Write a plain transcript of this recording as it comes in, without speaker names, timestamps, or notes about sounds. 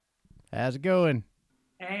How's it going?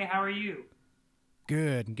 Hey, how are you?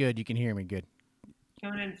 Good, good. You can hear me good.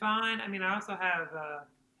 Coming in fine. I mean, I also have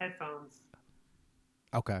headphones.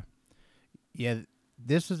 Okay. Yeah,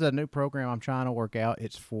 this is a new program I'm trying to work out.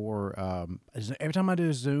 It's for every time I do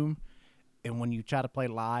a Zoom, and when you try to play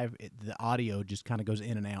live, the audio just kind of goes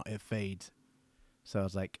in and out. It fades. So I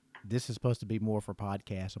was like, this is supposed to be more for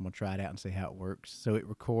podcasts. I'm gonna try it out and see how it works. So it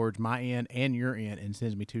records my end and your end and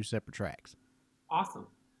sends me two separate tracks. Awesome.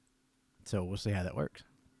 So we'll see how that works.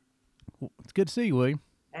 Well, it's good to see you, William.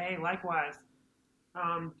 Hey, likewise.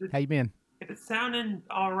 Just How you been? if it's sounding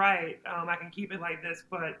all right, I can keep it like this.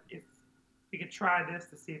 But if we could try this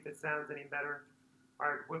to see if it sounds any better,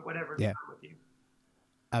 or whatever's Yeah. fine with you.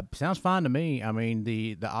 Sounds fine to me. I mean,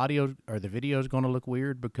 the audio or the video is going to look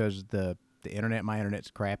weird because my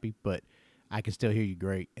internet's crappy, but I can still hear you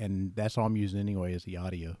great, and that's all I'm using anyway is the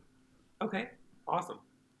audio. Okay. Awesome.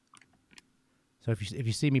 So if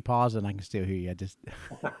you see me pausing, I can still hear you. I just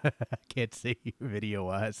I can't see you video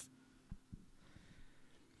wise.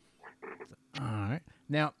 All right.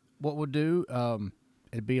 Now, what we'll do,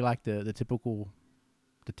 it'd be like the typical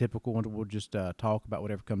one. We'll just talk about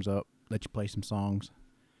whatever comes up. Let you play some songs.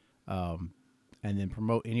 Um, and then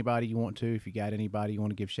promote anybody you want to. If you got anybody you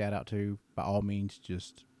want to give shout out to, by all means,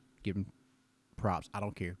 just give them props. I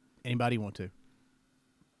don't care. Anybody you want to.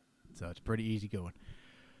 So it's pretty easy going.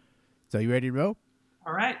 So you ready to roll?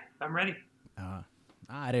 All right. I'm ready. Uh,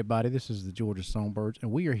 all right, everybody. This is the Georgia Songbirds,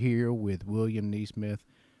 and we are here with William Nesmith.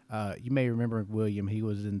 You may remember William. He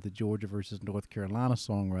was in the Georgia versus North Carolina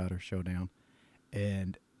Songwriter Showdown,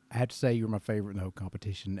 and I have to say you were my favorite in the whole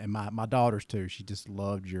competition, and my daughters too. She just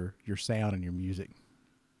loved your sound and your music.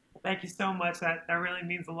 Thank you so much. That really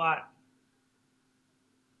means a lot.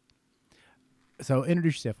 So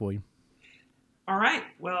introduce yourself, William. All right.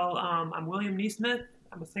 Well, I'm William Nesmith.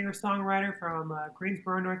 I'm a singer-songwriter from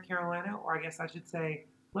Greensboro, North Carolina, or I guess I should say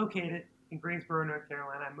located in Greensboro, North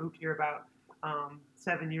Carolina. I moved here about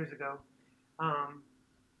 7 years ago. Um,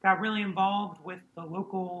 got really involved with the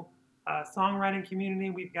local songwriting community.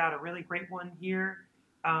 We've got a really great one here.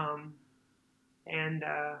 Um, and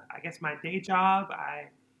I guess my day job, I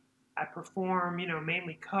perform,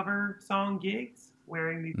 mainly cover song gigs,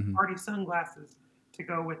 wearing these Mm-hmm. party sunglasses to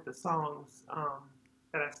go with the songs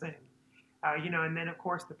that I sing. And then of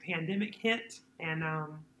course the pandemic hit, and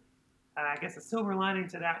I guess a silver lining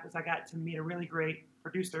to that was I got to meet a really great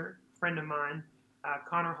producer friend of mine,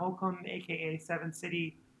 Connor Holcomb, aka Seven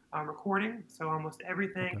City Recording. So almost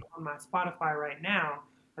everything Okay. on my Spotify right now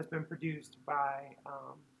has been produced by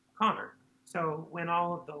Connor. So when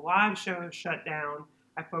all of the live shows shut down,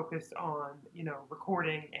 I focused on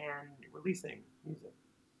recording and releasing music.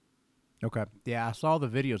 Okay. Yeah, I saw the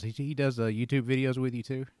videos. He does YouTube videos with you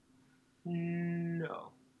too. No,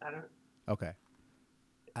 I don't. Okay.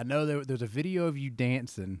 I know there's a video of you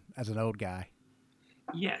dancing as an old guy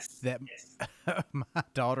Yes, that yes. my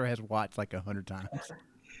daughter has watched like 100 times.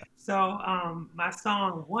 So my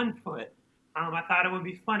song One Foot, I thought it would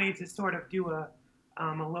be funny to sort of do a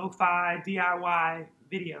lo-fi DIY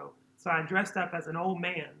video. So I dressed up as an old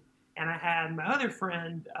man, and I had my other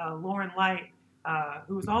friend Lauren Light,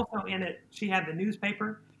 who was Mhm. also in it. She had the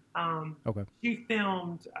newspaper. Um, Okay. she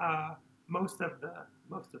filmed most of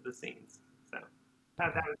the scenes. So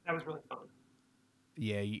Okay. that was really fun.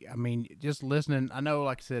 Yeah, I mean, just listening. I know,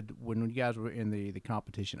 like I said, when you guys were in the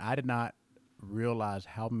competition, I did not realize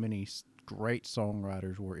how many great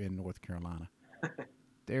songwriters were in North Carolina.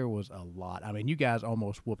 There was a lot. I mean, you guys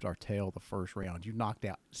almost whooped our tail the first round. You knocked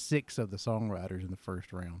out six of the songwriters in the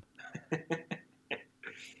first round.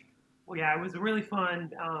 Well, yeah, it was a really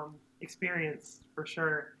fun experience for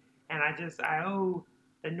sure. And I owe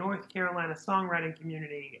the North Carolina songwriting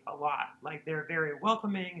community a lot. Like they're very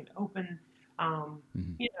welcoming and open. Hmm.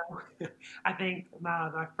 You know, I think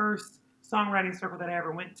my first songwriting circle that I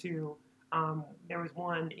ever went to, there was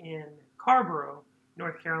one in Carborough,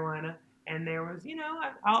 North Carolina, and there was,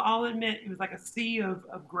 I'll admit it was like a sea of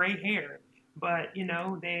gray hair, but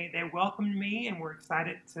they welcomed me and were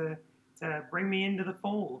excited to bring me into the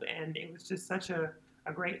fold. And it was just such a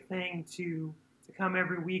great thing to come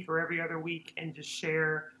every week or every other week and just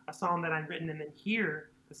share a song that I'd written and then hear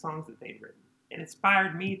the songs that they'd written. It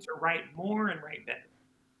inspired me to write more and write better.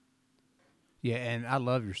 Yeah, and I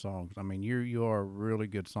love your songs. I mean, you're a really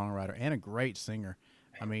good songwriter and a great singer.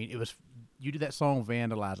 I mean, it was you did that song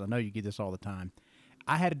 "Vandalize." I know you get this all the time.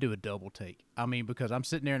 I had to do a double take. I mean, because I'm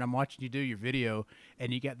sitting there and I'm watching you do your video,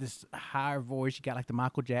 and you got this higher voice. You got like the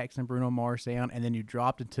Michael Jackson, Bruno Mars sound, and then you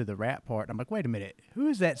dropped into the rap part. I'm like, wait a minute, who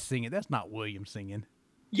is that singing? That's not William singing.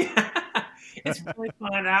 Yeah, it's really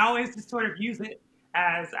fun. I always just sort of use it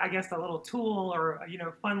as I guess a little tool or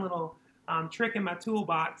fun little trick in my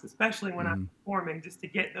toolbox, especially when I'm Mm-hmm. performing, just to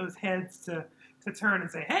get those heads to turn and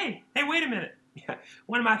say, hey, wait a minute. Yeah,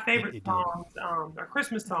 one of my It, favorite it did. songs, or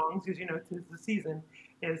Christmas songs, because it's the season,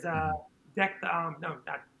 is Mm-hmm. "Deck the no,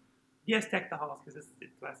 not yes, Deck the Halls" because it's the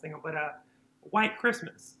last single, but "White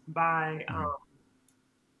Christmas" by Mm-hmm.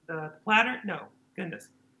 the Platter. No, goodness,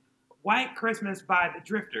 "White Christmas" by the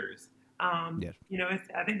Drifters. Yes.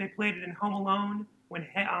 I think they played it in Home Alone when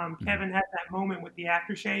Mm-hmm. Kevin had that moment with the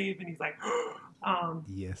aftershave, and he's like, um,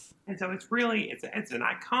 Yes. and so it's an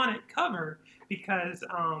iconic cover because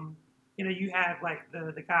you have like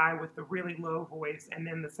the guy with the really low voice, and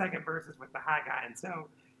then the second verse is with the high guy, and so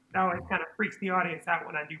it always Mm-hmm. kind of freaks the audience out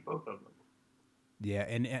when I do both of them. Yeah,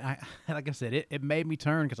 and I like I said, it made me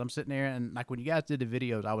turn because I'm sitting there and like when you guys did the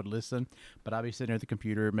videos, I would listen, but I'd be sitting there at the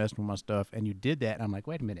computer messing with my stuff, and you did that, and I'm like,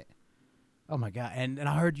 wait a minute, oh my god, and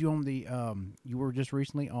I heard you on the you were just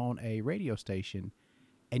recently on a radio station,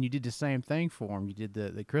 and you did the same thing for them. You did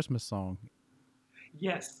the Christmas song.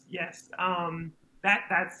 Yes, yes.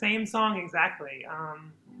 That same song exactly.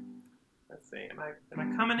 Let's see. Am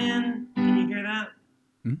I coming in? Can you hear that?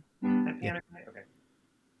 Hmm. That Yeah. piano? Okay.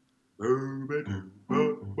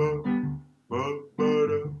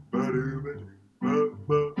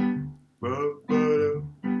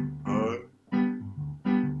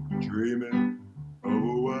 Dreaming of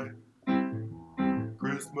a white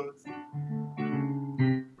Christmas,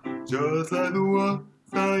 just like the ones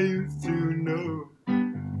I used to know.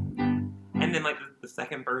 And then like the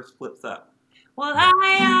second verse flips up. Well,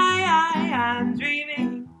 Right. I'm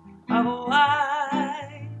dreaming of a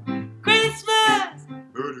white Christmas.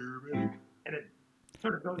 And it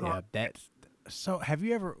sort of goes on. Yeah, that's so. Have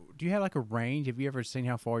you ever? Do you have like a range? Have you ever seen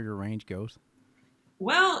how far your range goes?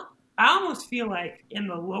 Well, I almost feel like in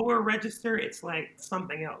the lower register, it's like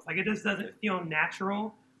something else. Like it just doesn't feel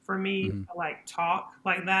natural for me Mm-hmm. to like talk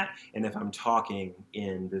like that. And if I'm talking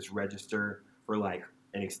in this register for like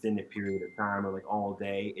an extended period of time or like all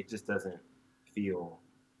day, it just doesn't feel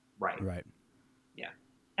right. Right. Yeah.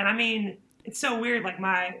 And I mean, it's so weird. Like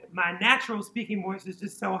my natural speaking voice is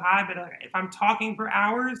just so high, but like, if I'm talking for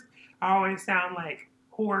hours, I always sound like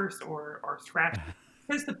hoarse or scratchy.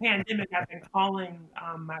 Since the pandemic, I've been calling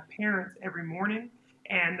my parents every morning,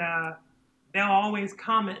 and they'll always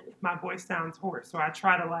comment if my voice sounds hoarse. So I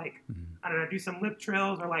try to like Mhm. I don't know, do some lip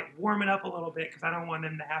trills or like warm it up a little bit because I don't want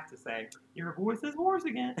them to have to say your voice is hoarse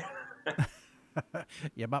again.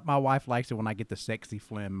 Yeah, but my wife likes it when I get the sexy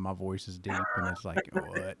phlegm and my voice is deep, and it's like,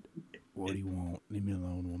 what? What do you want? Leave me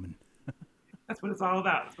alone, woman. That's what it's all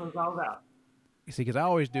about. That's what it's all about. You see, because I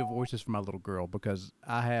always do voices for my little girl because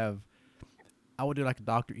I would do like a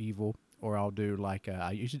Doctor Evil, or I'll do like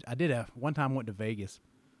I did a one time I went to Vegas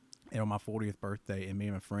and on my 40th birthday, and me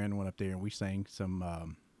and my friend went up there and we sang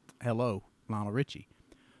some "Hello" Lionel Richie,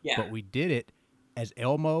 Yeah. but we did it as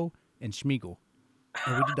Elmo and Schmeagol,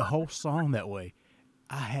 and we did the whole song that way.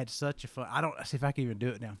 I had such a fun. I don't see if I can even do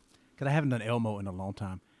it now because I haven't done Elmo in a long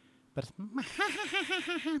time. But it's,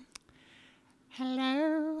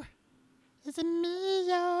 hello, is it me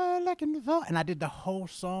you're looking for? And I did the whole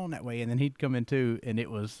song that way, and then he'd come in too, and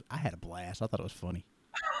I had a blast. I thought it was funny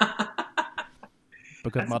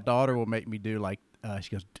because That's my daughter will make me do like, she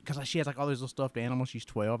goes, because she has like all these little stuffed animals. She's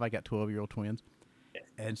 12. I got 12-year-old twins. yes.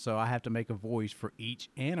 And so I have to make a voice for each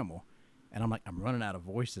animal. And I'm like, I'm running out of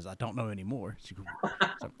voices. I don't know anymore.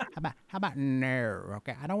 So how about no?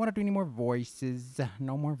 Okay, I don't want to do any more voices.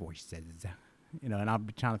 No more voices. And I'll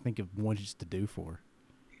be trying to think of ones just to do for her.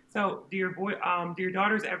 So do your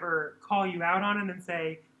daughters ever call you out on it and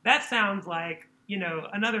say that sounds like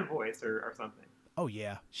another voice or something? Oh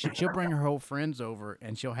yeah, she'll bring her whole friends over,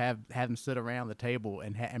 and she'll have them sit around the table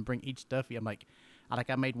and bring each stuffy.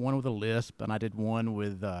 I made one with a lisp, and I did one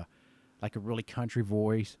with like a really country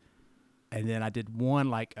voice, and then I did one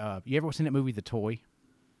like you ever seen that movie The Toy?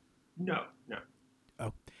 No, no.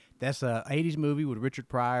 Oh, that's a '80s movie with Richard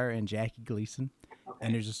Pryor and Jackie Gleason, and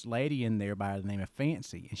Okay. there's this lady in there by the name of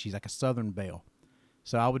Fancy, and she's like a Southern belle.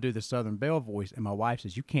 So I would do the Southern Belle voice, and my wife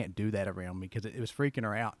says you can't do that around me because it was freaking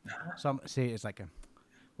her out. So see, it's like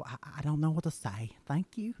well, I don't know what to say.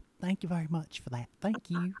 Thank you very much for that. Thank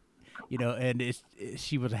you. And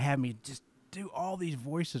she would have me just do all these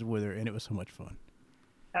voices with her, and it was so much fun.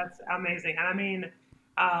 That's amazing. And I mean,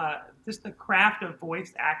 just the craft of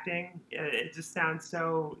voice acting, it just sounds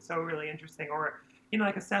so really interesting. Or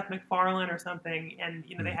like a Seth MacFarlane or something, and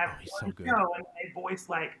they have Oh, he's so one good. show and they voice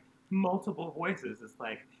like multiple voices. It's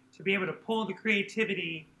like to be able to pull the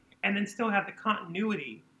creativity and then still have the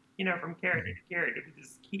continuity, from character Hmm. to character to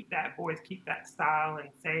just keep that voice, keep that style, and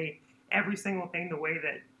say every single thing, the way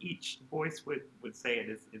that each voice would say it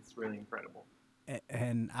is it's really incredible.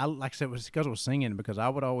 And I like I said, it was because I was singing because I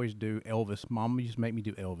would always do Elvis. Mom used to make me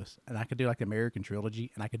do Elvis, and I could do like American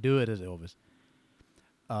Trilogy, and I could do it as Elvis.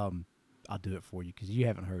 Um, I'll do it for you because you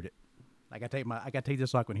haven't heard it. Like I got to take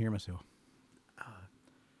this so I can hear myself.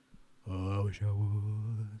 Oh, I wish I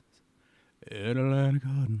was in a land of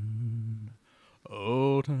cotton.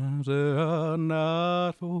 Old times that are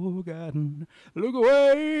not forgotten. Look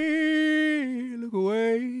away,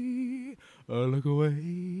 look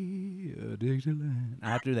away, Dixieland. I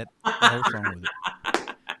have to do that the whole song with it.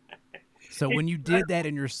 So It's when you did that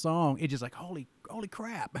in your song, it's just like holy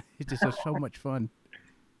crap! It's just so much fun.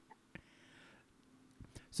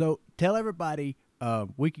 So tell everybody.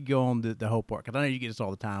 We could go on the whole part because I know you get this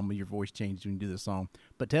all the time when your voice changes when you do this song.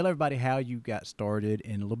 But tell everybody how you got started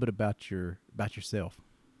and a little bit about yourself.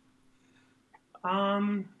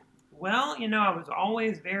 Um, well, I was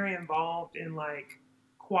always very involved in like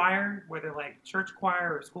choir, whether like church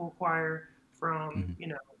choir or school choir, from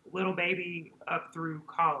Mm-hmm. little baby up through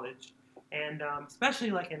college, and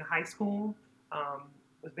especially like in high school,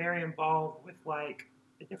 was very involved with like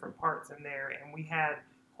the different parts in there, and we had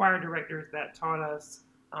choir directors that taught us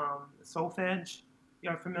solfege.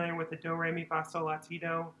 You're familiar with the do re mi fa sol la ti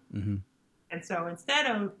do. Mm-hmm. And so instead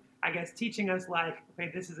of, I guess, teaching us like,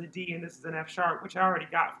 okay, this is a D and this is an F sharp, which I already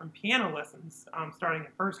got from piano lessons starting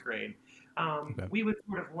in first grade, Okay. we would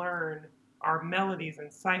sort of learn our melodies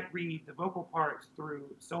and sight read the vocal parts through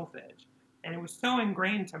solfege. And it was so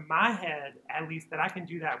ingrained to my head, at least, that I can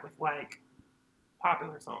do that with like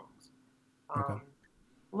popular songs. Okay. Um,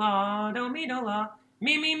 La do mi do la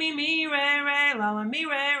mi re re la la mi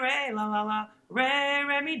re re la la la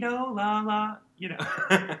re mi do la la.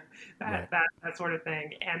 Right. That sort of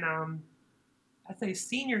thing. And I'd say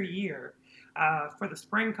senior year, for the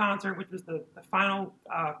spring concert, which was the final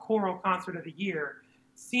choral concert of the year,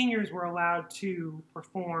 seniors were allowed to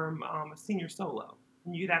perform a senior solo.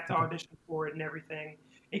 And you'd have to Okay. audition for it and everything.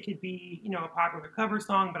 It could be, a popular cover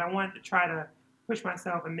song, but I wanted to try to push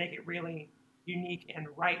myself and make it really unique and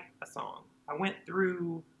write a song. I went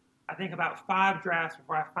through, I think, about 5 drafts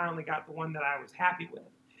before I finally got the one that I was happy with.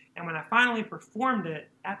 And when I finally performed it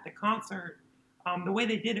at the concert, the way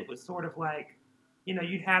they did it was sort of like,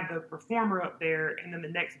 you'd have the performer up there, and then the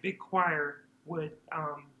next big choir would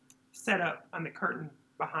set up on the curtain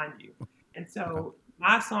behind you. And Okay. so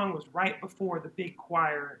my song was right before the big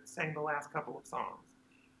choir sang the last couple of songs.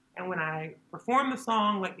 And when I performed the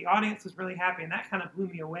song, like the audience was really happy, and that kind of blew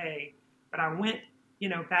me away. But I went,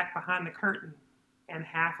 back behind the curtain, and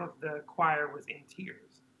half of the choir was in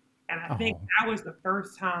tears. And I think Oh. that was the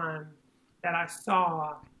first time that I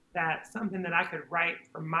saw that something that I could write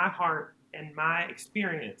from my heart and my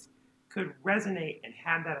experience could resonate and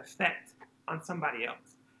have that effect on somebody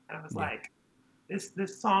else. And I was Yeah. like, this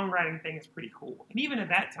songwriting thing is pretty cool. And even at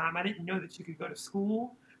that time, I didn't know that you could go to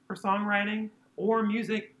school for songwriting or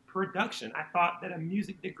music production. I thought that a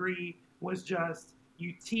music degree was just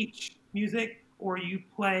you teach music or you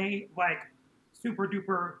play like super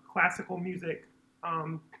duper classical music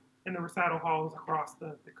in the recital halls across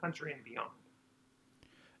the country and beyond.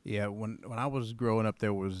 Yeah. When I was growing up,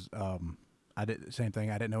 there was I did the same thing.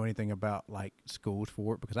 I didn't know anything about like schools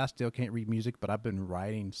for it because I still can't read music, but I've been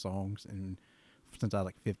writing songs and since I was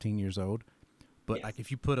like 15 years old. But Yes. like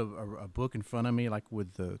if you put a book in front of me, like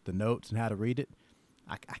with the notes and how to read it,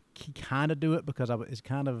 I can kind of do it because it's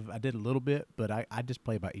kind of I did a little bit, but I just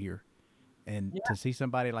play by ear. And Yeah. to see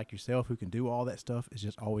somebody like yourself who can do all that stuff is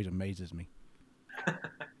just always amazes me.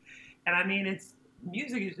 And I mean, it's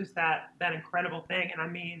music is just that incredible thing. And I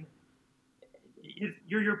mean,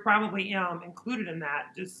 you're probably included in that.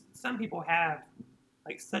 Just some people have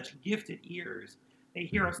like such gifted ears. They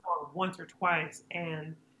hear Mm-hmm. a song once or twice,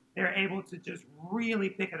 and they're able to just really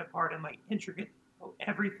pick it apart and like intricate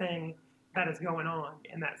everything that is going on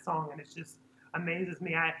in that song, and it just amazes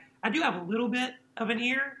me. I do have a little bit of an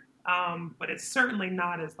ear, but it's certainly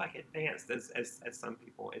not as like advanced as some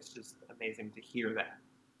people. It's just amazing to hear that.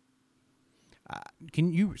 Uh,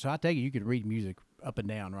 can you? So I take it you can read music up and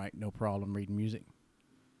down, right? No problem reading music.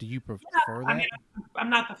 Do you Yeah, prefer I mean, that? I'm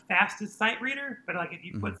not the fastest sight reader, but like if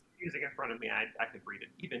you Mm-hmm. put some music in front of me, I could read it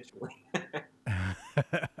eventually.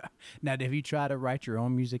 Now, have you tried to write your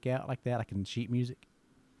own music out like that, like in sheet music?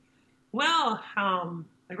 Well,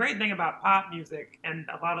 the great thing about pop music and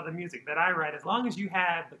a lot of the music that I write, as long as you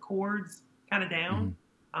have the chords kind of Mm-hmm.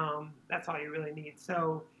 down, that's all you really need.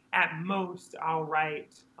 So at most, I'll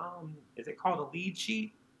write, is it called a lead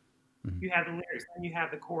sheet? Mm-hmm. You have the lyrics and you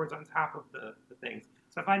have the chords on top of the things.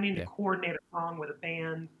 So if I need to Yeah. coordinate a song with a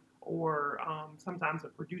band or sometimes a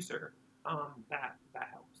producer, that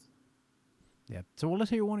helps. Yeah. So well, let's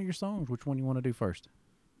hear one of your songs. Which one you want to do first?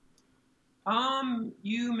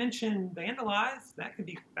 You mentioned Vandalize. That could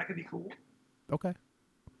be cool. Okay.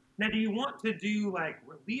 Now, do you want to do like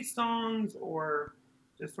release songs or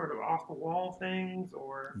just sort of off the wall things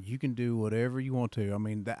or? You can do whatever you want to. I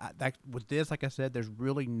mean, that with this, like I said, there's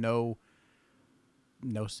really no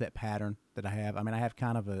set pattern that I have. I mean, I have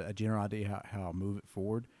kind of a general idea how I'll move it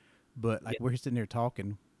forward, but like Yeah, we're sitting here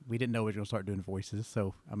talking, we didn't know we were gonna start doing voices.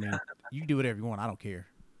 So I mean, you can do whatever you want. I don't care.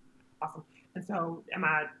 awesome. And so, am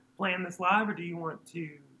I playing this live, or do you want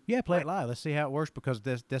to Yeah, play play? it live. Let's see how it works because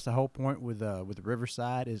that's the whole point with the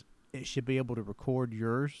Riverside is it should be able to record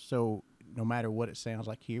yours. So no matter what it sounds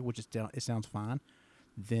like here, which it sounds fine,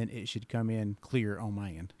 then it should come in clear on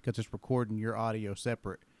my end because it's recording your audio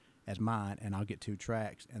separate as mine, and I'll get two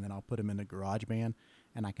tracks, and then I'll put them in the GarageBand,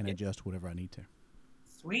 and I can Yeah, adjust whatever I need to.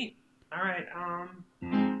 sweet. All right.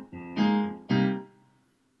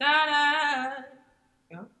 Da da.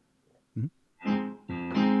 Yeah. Mhm.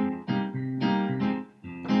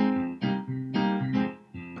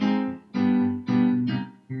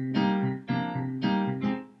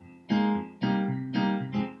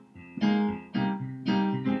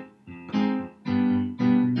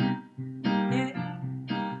 Yeah.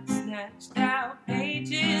 Snatched out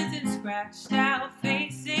pages and scratched out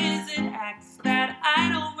faces and acts that I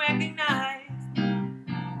don't recognize.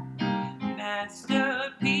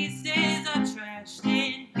 Masterpieces are trashed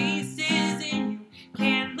in pieces, and you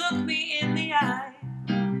can't look me in the eye.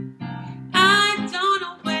 I don't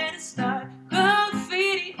know where to start.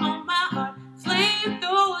 Graffiti on my heart,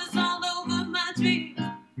 flamethrowers all over my dreams.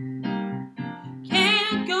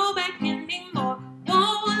 Can't go back anymore.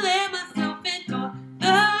 Won't let myself endure.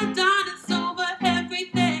 The dawn is over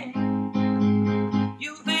everything.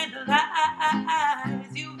 You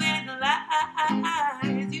vandalize, you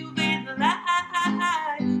vandalize, you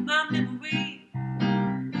vandalize my memory.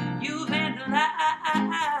 You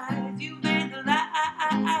vandalize, you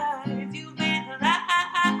vandalize, you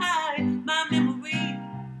vandalize my memory.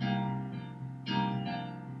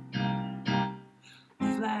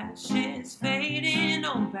 Flashes fading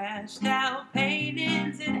on bashed out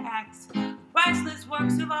paintings and acts, priceless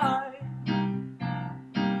works of art.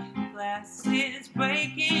 Glasses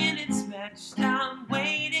breaking and smashed. I'm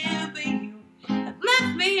waiting for you. Have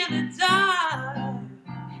left me in the dark.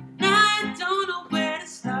 I don't know where to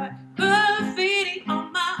start. Graffiti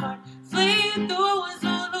on my heart, flamethrowers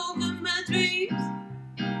all over my dreams.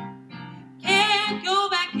 Can't go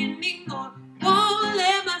back anymore. Won't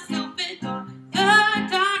let myself endure. The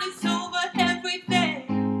dawn is over everything.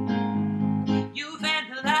 You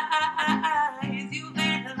vandalize, you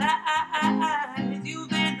vandalize, you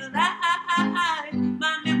vandalize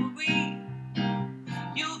my memory.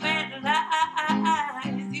 You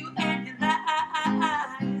vandalize, you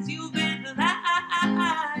vandalize, you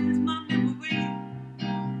vandalize my memory.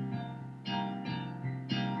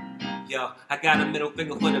 Yo, I got a middle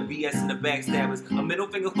finger for the BS and the backstabbers. A middle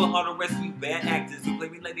finger for all the rest of you bad actors who play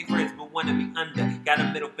me like they friends but wanna be under. Got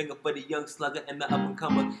a middle finger for the young slugger and the up and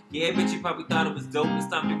comer. Yeah, I bet you probably thought it was dope. This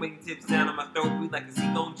time you're waiting tips down on my throat. We like, is he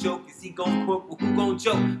gon' joke? Is he gon' quote? Well, who gon'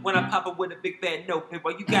 joke? When I pop up with a big fat note, hey,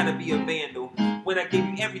 boy, you gotta be a vandal. When I gave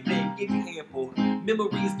you everything, gave you ample.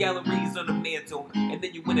 Memories, galleries on the mantle. And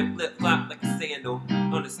then you went and flip flop like a sandal.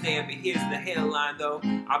 Understand, but here's the headline though.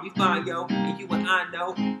 I'll be fine, yo, and you and I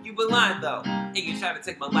know. You were lying though, and you try to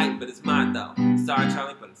take my light, but it's mine though. Sorry,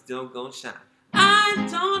 Charlie, but I'm still gonna shine. I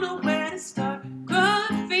don't know where to start.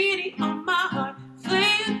 Graffiti on my heart,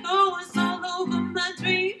 flamethrowers all over my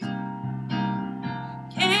dreams.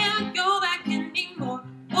 Can't go back anymore.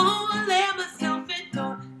 Won't let myself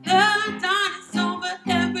endure. The dawn is over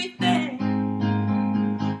everything.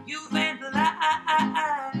 You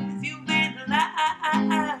vandalize, you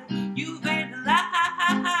vandalize, you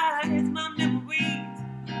vandalize my memories.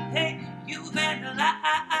 Hey, you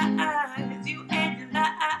vandalize, you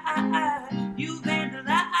vandalize, you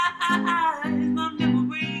vandalize my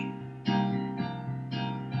memories.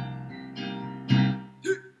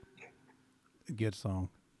 Good song.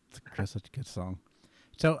 It's such a good song.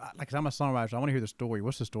 So, like, I'm a songwriter, so I want to hear the story.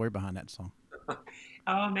 What's the story behind that song?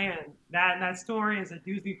 Oh man, that story is a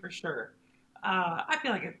doozy for sure. I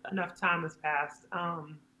feel like enough time has passed.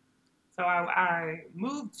 So I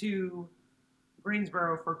moved to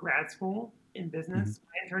Greensboro for grad school in Mm-hmm. business.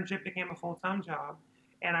 My internship became a full time job,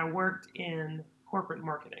 and I worked in corporate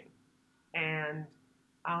marketing. And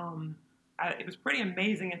um, it was pretty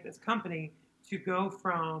amazing at this company to go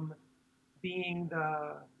from being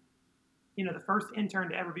the first intern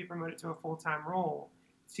to ever be promoted to a full time role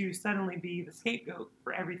to suddenly be the scapegoat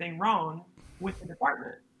for everything wrong with the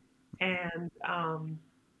department. And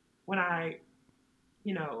when I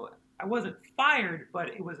I wasn't fired, but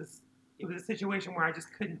it was a situation where I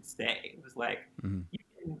just couldn't stay. It was like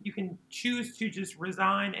Mm-hmm. you can choose to just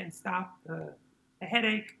resign and stop the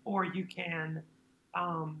headache, or you can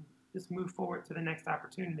just move forward to the next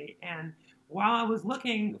opportunity. And while I was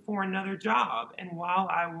looking for another job, and while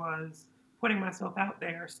I was putting myself out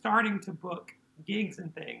there, starting to book gigs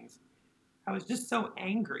and things, I was just so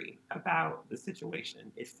angry about the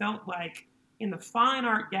situation. It felt like in the fine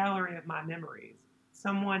art gallery of my memories,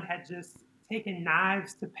 someone had just taken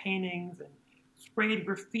knives to paintings and sprayed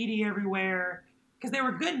graffiti everywhere because they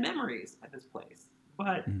were good memories at this place.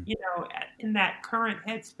 But, Mm-hmm. in that current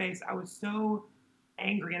headspace, I was so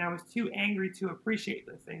angry, and I was too angry to appreciate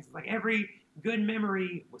those things. It's like every good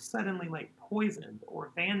memory was suddenly like poisoned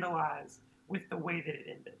or vandalized with the way that it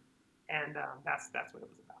ended. And that's what it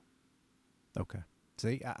was about. Okay.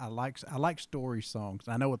 See, I like story songs.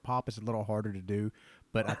 I know with pop it's a little harder to do,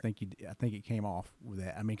 but I think it came off with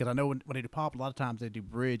that. I mean, because I know when they do pop, a lot of times they do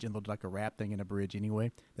bridge and they'll do like a rap thing in a bridge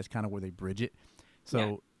anyway. That's kind of where they bridge it. Yeah.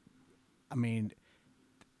 So, I mean,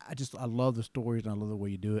 I love the stories and I love the way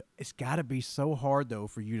you do it. It's got to be so hard though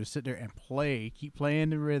for you to sit there and keep playing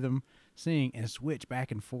the rhythm, sing, and switch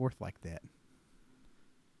back and forth like that.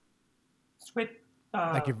 Switch.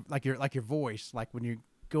 Like Uh, your voice, like when you're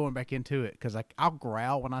going back into it, because like I'll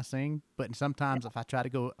growl when I sing, but sometimes if I try to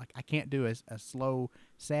go, like I can't do a slow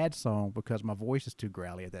sad song because my voice is too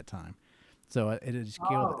growly at that time. So it'd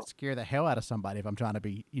oh. scare the hell out of somebody if I'm trying to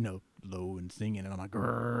be low and singing and I'm like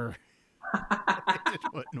grrr. It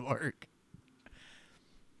just wouldn't work.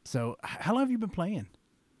 So how long have you been playing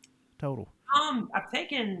total? I've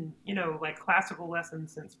taken like classical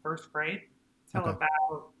lessons since first grade till Okay.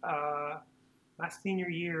 about my senior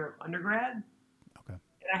year of undergrad. Okay.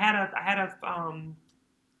 And I had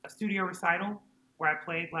a studio recital where I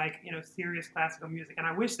played like serious classical music, and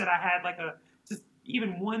I wish that I had like a just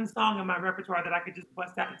even one song in my repertoire that I could just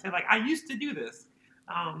bust out and say like I used to do this,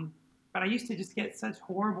 um, but I used to just get such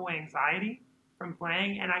horrible anxiety from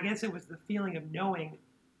playing, and I guess it was the feeling of knowing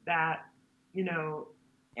that you know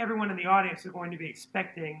everyone in the audience was going to be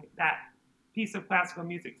expecting that piece of classical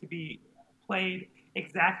music to be played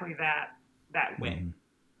exactly that way. Mm-hmm.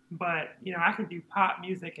 But I can do pop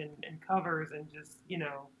music and covers and just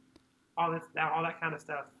all that kind of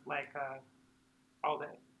stuff like all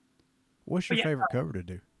day. What's your But yeah, favorite cover to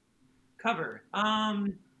do? cover. Well,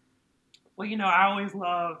 I always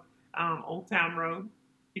love Old Town Road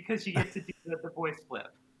because you get to do the voice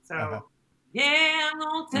flip. Uh huh. So yeah, I'm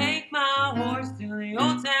gonna take my horse to the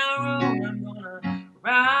old town road. I'm gonna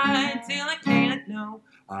ride till I can't no.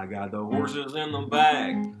 I got the horses in the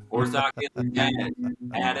back, horse stock in the dash.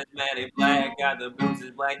 Hat is matted black, got the boots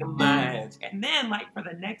is black and match. And then, like for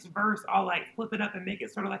the next verse, I'll like flip it up and make it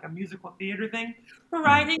sort of like a musical theater thing. Uh-huh.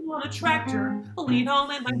 Riding on a tractor, lean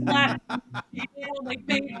home in my black, lean on my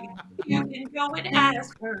baby. You can go and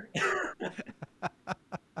ask her.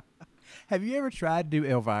 Have you ever tried to do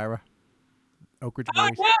Elvira, Oak Ridge Oh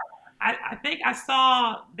Boys? yeah, I think I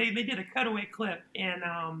saw they did a cutaway clip in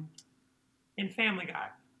Family Guy.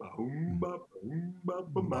 Boom, Mm. ba, boom, ba,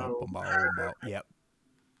 ba, boom. Yep.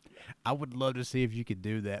 I would love to see if you could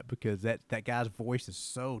do that because that guy's voice is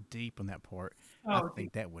so deep on that part. I Oh,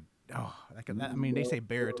 think that would. Oh, I mean, they say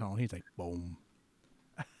baritone. He's like boom.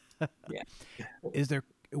 yeah. Is there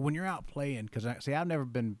when you're out playing? Because I've never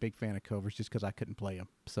been a big fan of covers just because I couldn't play them.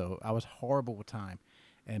 So I was horrible with time.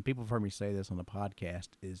 And people have heard me say this on the podcast.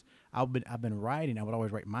 Is I've been writing. I would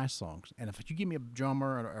always write my songs, and if you give me a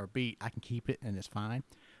drummer or a beat, I can keep it and it's fine.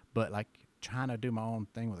 But like trying to do my own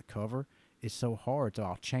thing with a cover is so hard, so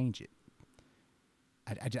I'll change it.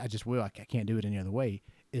 I just will. I can't do it any other way.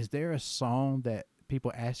 Is there a song that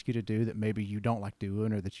people ask you to do that maybe you don't like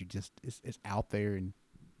doing, or that you just is out there and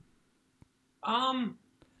Um.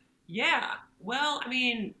 Yeah. Well, I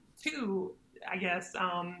mean, too. I guess.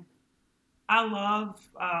 I love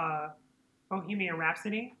Bohemian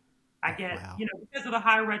Rhapsody. I oh get, wow. because of the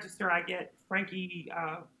high register, I get Frankie.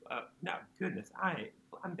 No, goodness,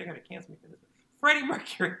 they're gonna cancel me for this. Freddie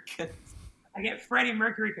Mercury. Goodness. I get Freddie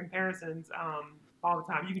Mercury comparisons all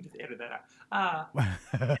the time. You can just edit that out.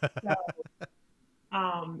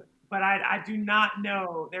 So, but I do not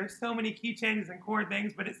know. There's so many key changes and chord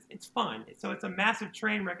things, but it's fun. So it's a massive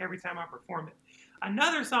train wreck every time I perform it.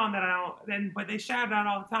 Another song that I don't then, but they shout it out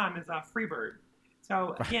all the time is Freebird.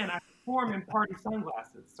 So again, I perform in party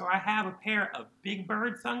sunglasses. So I have a pair of Big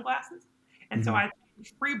Bird sunglasses, and so hmm I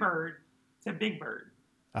change Freebird to Big Bird.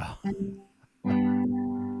 Oh.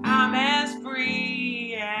 I'm as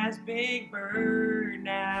free as Big Bird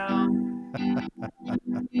now.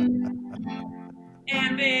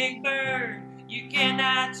 And Big Bird, you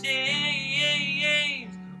cannot change.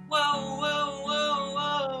 change. Whoa, whoa, whoa,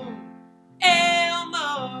 whoa.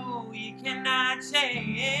 Elmo, you cannot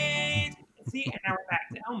change. See, and now we're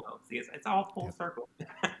back to Elmo. See, it's all full Yep. circle.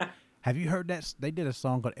 Have you heard that? They did a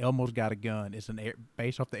song called "Elmo's Got a Gun." It's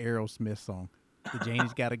based off the Aerosmith song. The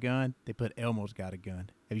Janie's got a gun. They put Elmo's got a gun.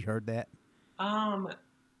 Have you heard that? Um,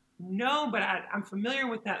 no, but I'm familiar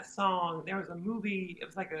with that song. There was a movie. It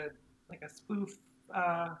was like a spoof,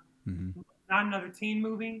 uh, Mm-hmm. not another teen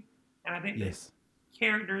movie, and I think the Yes.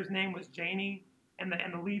 character's name was Janie, and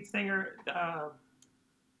the lead singer,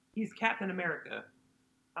 he's Captain America.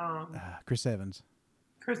 Um, Chris Evans.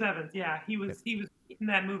 Chris Evans, yeah, he Yep. was he was in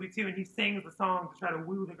that movie too, and he sings the song to try to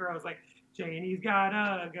woo the girls, like Janie's got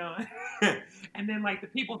a gun, and then like the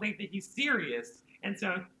people think that he's serious, and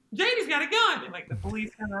so Janie's got a gun, and like the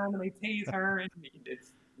police come around and they tase her, and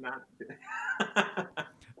it's not.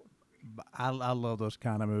 I love those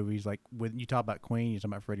kind of movies. Like when you talk about Queen, you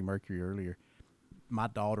talking about Freddie Mercury earlier. My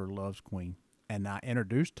daughter loves Queen, and I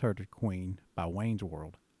introduced her to Queen by Wayne's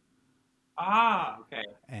World, Okay,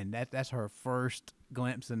 and that's her first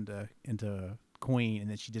glimpse into Queen, and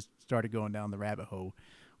then she just started going down the rabbit hole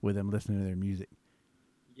with them listening to their music.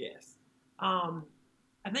 yes. Um,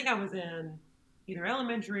 I think I was in either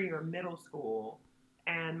elementary or middle school,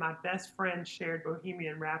 and my best friend shared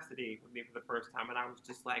Bohemian Rhapsody with me for the first time, and I was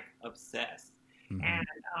just like obsessed. Mm-hmm. And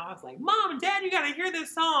I was like, "Mom and Dad, you got to hear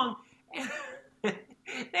this song." And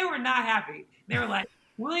they were not happy. They were like,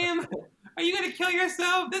 "William, are you going to kill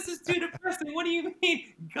yourself? This is too depressing. What do you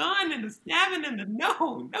mean, gun and the stabbing and the no,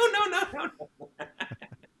 no, no, no, no, no."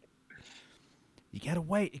 You gotta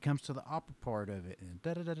wait. It comes to the opera part of it, and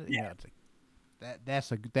da da da. You Yeah, know,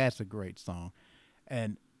 it's like that's a great song,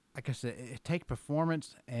 and like I said, it takes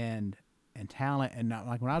performance and talent, and not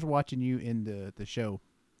like when I was watching you in the show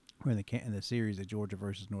or in the series of Georgia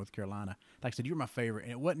versus North Carolina. Like I said, you were my favorite,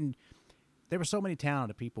 and it wasn't. There were so many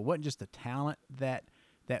talented people. It wasn't just the talent that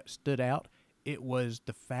stood out. It was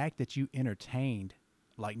the fact that you entertained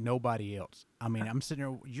like nobody else. I mean, I'm sitting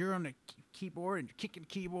there. You're on the keyboard and you're kicking the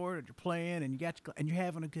keyboard and you're playing and and you're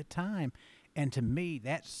having a good time. And to me,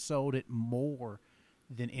 that sold it more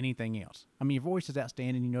than anything else. I mean, your voice is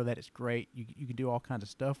outstanding. You know that it's great. You can do all kinds of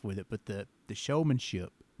stuff with it, but the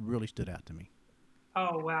showmanship really stood out to me.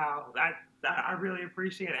 oh wow, I really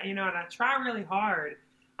appreciate it. You know, and I try really hard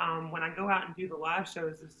when I go out and do the live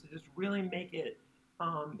shows is to just really make it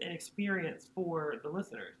an experience for the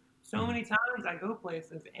listeners. So Mm-hmm. many times I go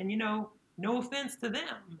places, and you know, no offense to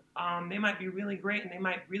them, they might be really great and they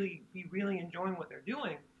might really be really enjoying what they're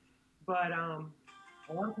doing, but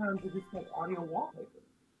a lot of times they just like audio wallpaper,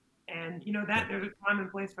 and you know that Yep. there's a time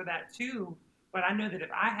and place for that too. But I know that if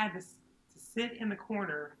I had to sit in the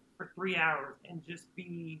corner for 3 hours and just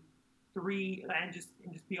be and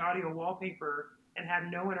just be audio wallpaper and have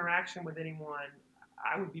no interaction with anyone,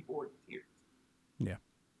 I would be bored to tears. Yeah.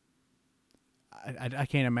 I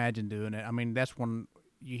can't imagine doing it. I mean, that's when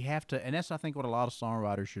you have to, and that's I think what a lot of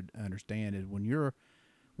songwriters should understand is when you're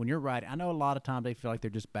writing. I know a lot of times they feel like they're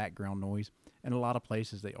just background noise, and a lot of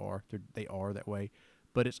places they are that way.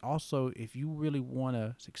 But it's also if you really want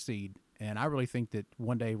to succeed, and I really think that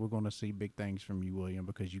one day we're going to see big things from you, William,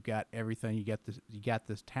 because you got everything. You got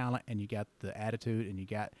this talent, and you got the attitude, and you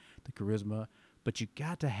got the charisma. But you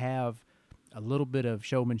got to have a little bit of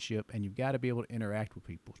showmanship, and you've got to be able to interact with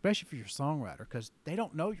people, especially if you're a songwriter, because they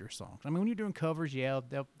don't know your songs. I mean, when you're doing covers, yeah,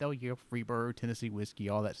 they'll yell Freebird, Tennessee Whiskey,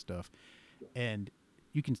 all that stuff, and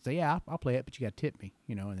you can say, yeah, I'll play it, but you got to tip me,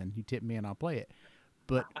 and then you tip me and I'll play it.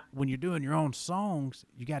 But when you're doing your own songs,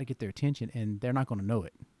 you got to get their attention, and they're not going to know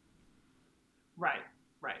it. Right,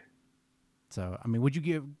 right. So, I mean, would you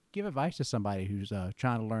give advice to somebody who's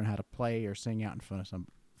trying to learn how to play or sing out in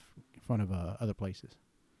front of other places?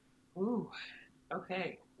 Ooh,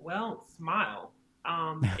 okay. Well, smile.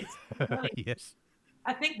 It's funny. Yes.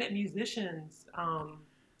 I think that musicians,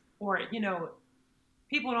 or you know,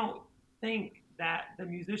 people don't think that the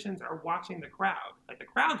musicians are watching the crowd. Like the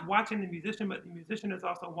crowd's watching the musician, but the musician is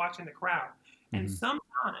also watching the crowd. And Mm-hmm.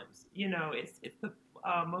 sometimes, you know, it's the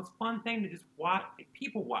most fun thing to just watch. Like,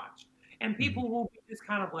 people watch, and Mm-hmm. people will be just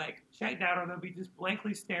kind of like checked out, or they'll be just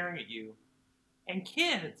blankly staring at you. And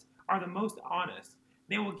kids are the most honest.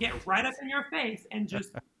 They will get right up in your face and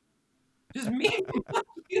just me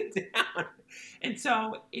you down. And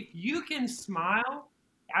so if you can smile,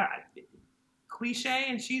 I, cliche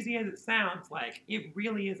and cheesy as it sounds, like it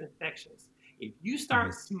really is infectious. If you Mm-hmm.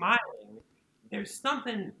 start smiling, there's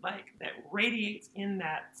something like that radiates in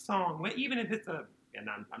that song. Even if it's and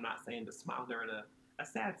I'm not saying to smile during a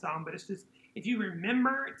sad song, but it's just if you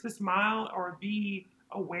remember to smile or be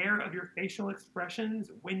aware of your facial expressions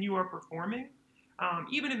when you are performing,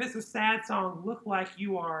 Even if it's a sad song, look like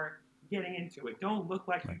you are getting into it. Don't look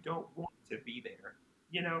like you Right. don't want to be there.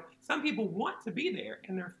 You know, some people want to be there,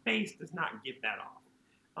 and their face does not give that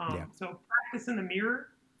off. Yeah. So practice in the mirror.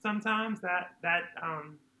 Sometimes that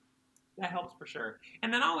helps for sure.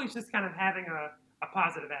 And then always just kind of having a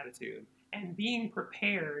positive attitude and being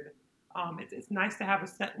prepared. It's nice to have a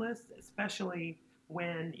set list, especially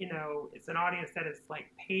when it's an audience that is like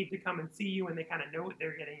paid to come and see you and they kind of know what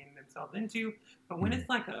they're getting themselves into. But when Mhm. it's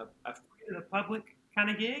like a free to the public kind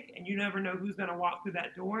of gig and you never know who's going to walk through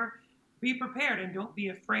that door, be prepared and don't be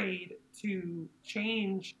afraid to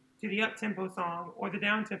change to the up tempo song or the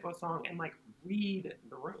down tempo song and like read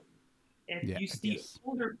the room. If Yeah. you I see guess.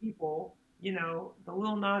 older people, the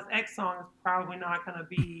Lil Nas X song is probably not going to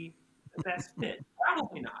be the best fit.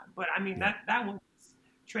 Probably not. But I mean, Yeah. that one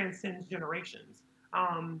transcends generations.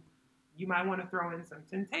 Um, you might want to throw in some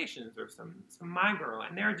Temptations or some My Girl.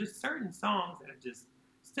 And there are just certain songs that have just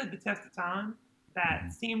stood the test of time that Hmm.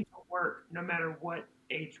 seem to work no matter what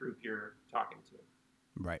age group you're talking to.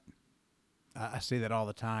 Right. I see that all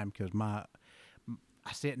the time because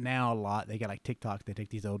I see it now a lot. They got like TikTok. They take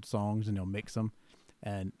these old songs and they'll mix them,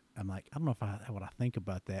 and I'm like, I don't know if I what I think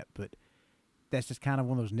about that, but that's just kind of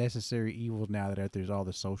one of those necessary evils now that there's all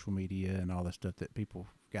the social media and all the stuff that people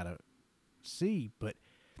got to see. But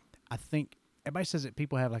I think everybody says that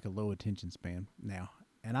people have like a low attention span now,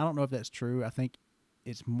 and I don't know if that's true. I think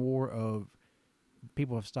it's more of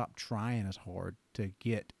people have stopped trying as hard to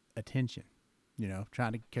get attention.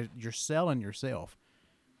 Trying to because you're selling yourself,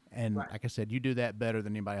 and Right. like I said, you do that better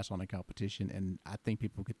than anybody else on the competition. And I think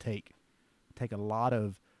people could take a lot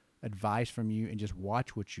of advice from you and just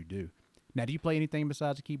watch what you do. Now, do you play anything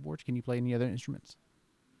besides the keyboards? Can you play any other instruments?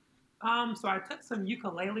 So I took some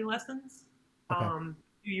ukulele lessons Okay. a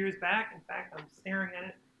few years back. In fact, I'm staring at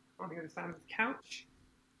it on the other side of the couch,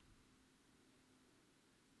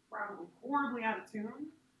 probably horribly out of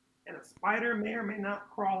tune, and a spider may or may not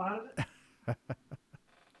crawl out of it.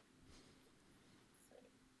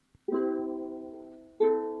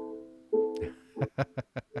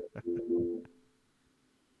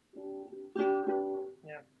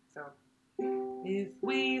 Yeah. So if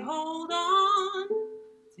we hold on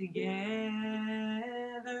together,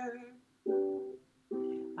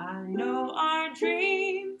 I know our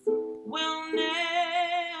dreams will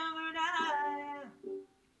never die.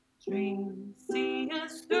 Dreams see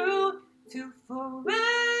us through to forever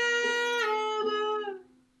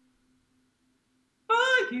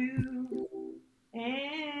for you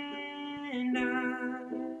and I.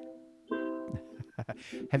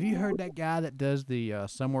 Have you heard that guy that does the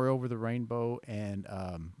Somewhere Over the Rainbow and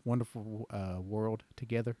Wonderful World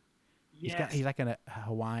together? He's Yes. like a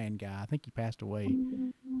Hawaiian guy. I think he passed away.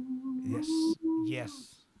 Yes,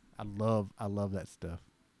 yes. I love that stuff.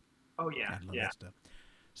 Oh yeah, I love yeah. that stuff.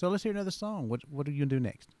 So let's hear another song. What are you gonna do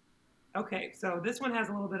next? Okay, so this one has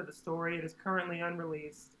a little bit of a story. It is currently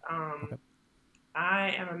unreleased. Okay.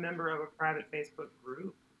 I am a member of a private Facebook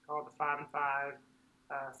group called the Five and Five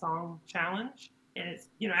Song Challenge, and it's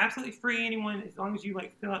absolutely free. Anyone, as long as you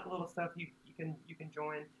like fill out the little stuff, you can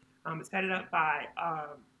join. It's headed up by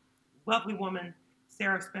a lovely woman,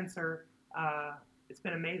 Sarah Spencer. It's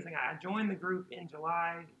been amazing. I joined the group in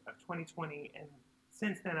July of 2020, and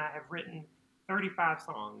since then I have written 35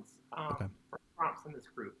 songs Okay. for prompts in this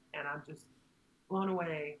group, and I'm just blown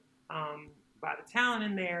away by the talent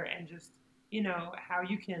in there and just how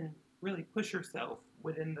you can really push yourself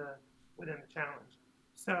within the challenge.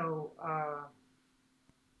 So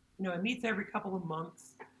it meets every couple of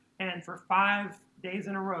months, and for 5 days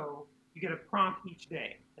in a row, you get a prompt each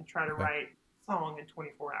day and try to Okay. write a song in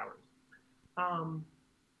 24 hours. Um,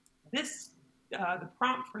 this the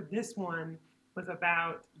prompt for this one was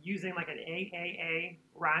about using like an AAA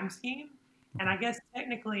rhyme scheme, and Okay. I guess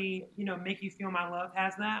technically, "Make You Feel My Love"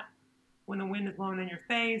 has that. When the wind is blowing in your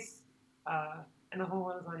face, and the whole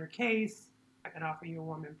world is on your case, I can offer you a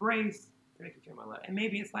warm embrace to make you feel my love. And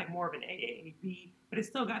maybe it's like more of an AAAB, but it's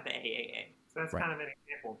still got the AAA. So that's Right. kind of an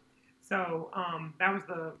example. So that was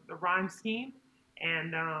the rhyme scheme,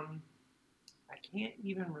 and I can't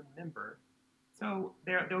even remember. So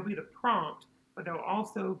there'll be the prompt, but there'll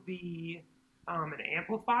also be an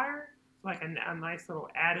amplifier, so like a nice little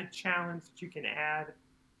added challenge that you can add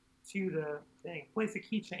to the thing. Place a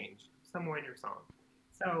key change somewhere in your song.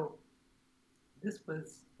 So this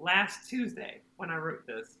was last Tuesday when I wrote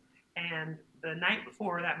this, and the night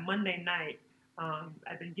before, that Monday night,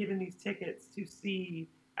 I've been given these tickets to see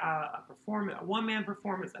a one-man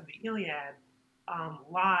performance of the Iliad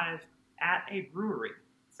live at a brewery.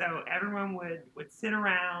 So everyone would sit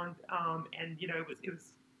around, and it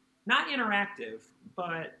was not interactive,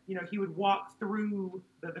 but he would walk through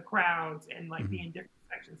the crowds and like Hmm. be in different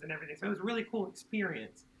sections and everything. So it was a really cool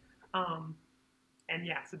experience. Um, and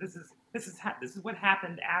yeah, so this is what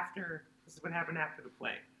happened after the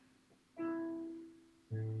play.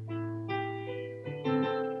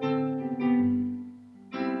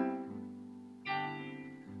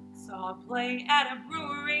 Saw a play at a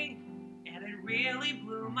brewery, and it really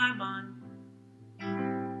blew my mind.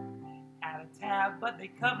 Had a tab, but they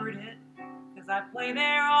covered it, cause I play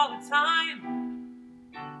there all the time.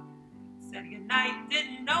 Said goodnight,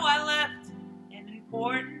 didn't know I left an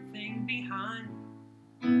important thing behind.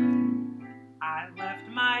 I left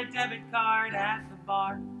my debit card at the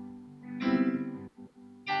bar.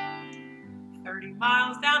 30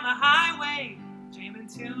 miles down the highway, jamming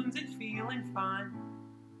tunes and feeling fine.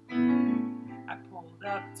 I pulled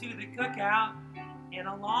up to the cookout in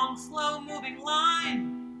a long, slow moving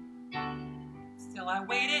line. Still, I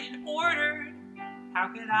waited and ordered. How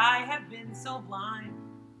could I have been so blind?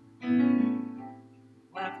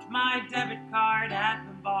 Left my debit card at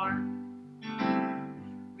the bar.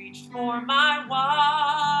 Reached for my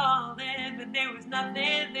wallet, but there was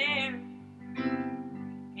nothing there.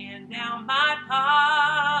 Hand down my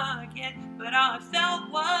pocket, but all I felt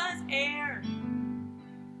was air.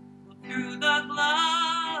 Looked through the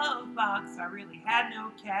glove box, I really had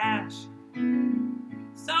no cash.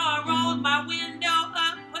 So I rolled my window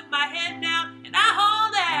up, put my head down, and I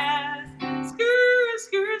hauled ass. Screw,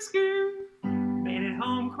 screw, screw. Made it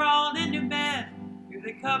home, crawled into bed, threw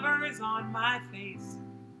the covers on my face.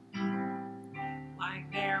 Lying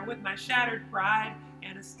there with my shattered pride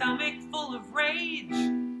and a stomach full of rage.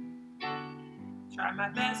 Tried my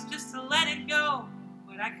best just to let it go,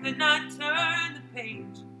 but I could not turn the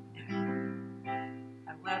page.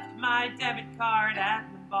 I left my debit card at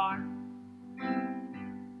the bar.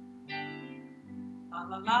 La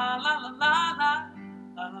la la la la la la.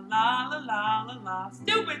 La la la la la la la.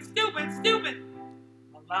 Stupid, stupid, stupid.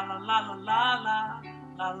 La la la la la la.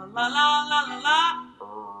 La la la la la la la.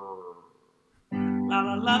 La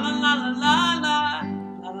la la la la la la la.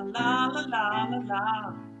 La la la la la la la.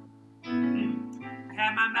 I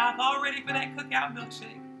had my mouth all ready for that cookout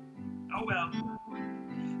milkshake. Oh well.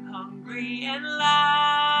 Hungry and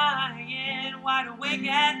lying, wide awake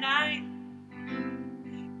at night.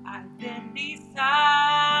 I then decided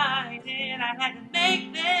I had to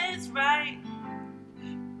make this right.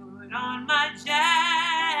 Put on my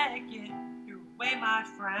jacket, threw away my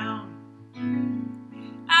frown.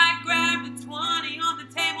 I grabbed the 20 on the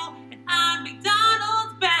table and I'm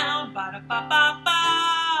McDonald's bound. Ba da ba ba ba.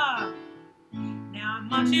 Now I'm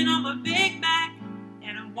munching on my Big Mac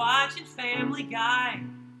and I'm watching Family Guy.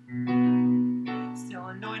 Still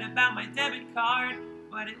annoyed about my debit card,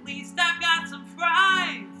 but at least I've got some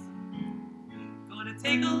fries. Gonna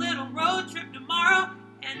take a little road trip tomorrow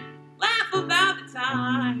and laugh about the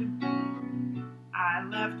time I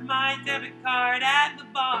left my debit card at the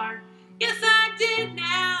bar. Yes, I did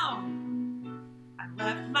now. I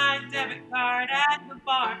left my debit card at the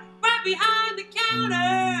bar, right behind the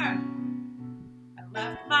counter. I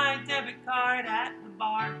left my debit card at the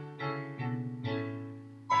bar.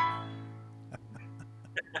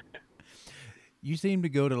 You seem to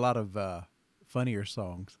go to a lot of funnier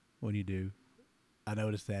songs when you do. I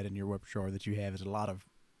noticed that in your repertoire that you have is a lot of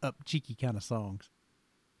up cheeky kind of songs.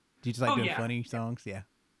 Do you just like Oh doing yeah, funny songs? Yeah.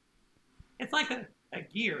 it's like a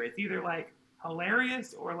gear. It's either like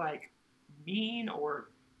hilarious or like mean or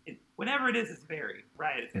whatever it is. It's very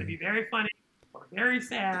right. It's going to Hmm. be very funny or very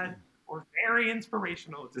sad or very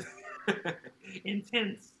inspirational, just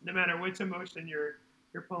intense, no matter which emotion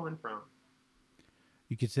you're pulling from.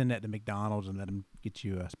 You could send that to McDonald's and let them get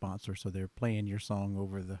you a sponsor, so they're playing your song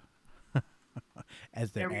over the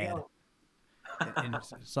as There their we ad. go. And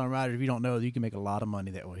songwriters, if you don't know, you can make a lot of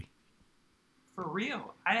money that way. For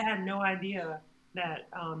real, I had no idea that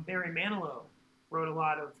Barry Manilow wrote a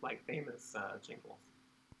lot of like famous jingles.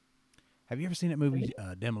 Have you ever seen that And movie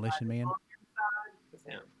Demolition the Man? song inside was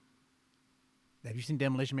him. Have you seen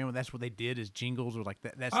Demolition Man? Well, that's what they did is jingles, or like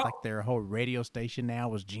that. That's like Oh, their whole radio station now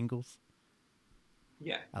was jingles.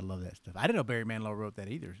 yeah. I love that stuff. I didn't know Barry Manilow wrote that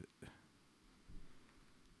either.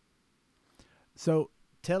 So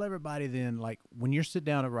tell everybody then, like when you're sit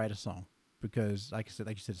down to write a song, because like I said,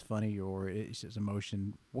 like you said, it's funny or it's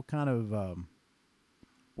emotion. What kind of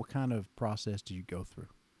process do you go through?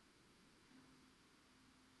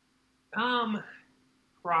 Um,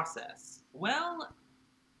 Process. Well,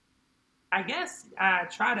 I guess I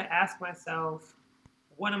try to ask myself,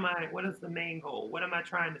 what is the main goal? What am I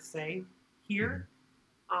trying to say Mm-hmm. here?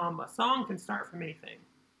 A song can start from anything.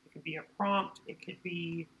 It could be a prompt. It could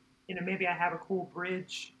be maybe I have a cool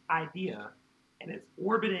bridge idea, and it's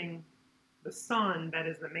orbiting the sun that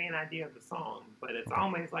is the main idea of the song, but it's Okay.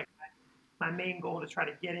 always like my main goal to try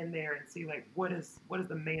to get in there and see like what is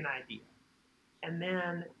the main idea, and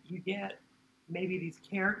then you get maybe these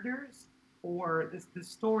characters or this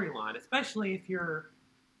storyline, especially if you're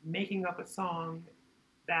making up a song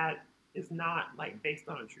that is not like based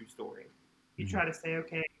on a true story. You Hmm. try to say,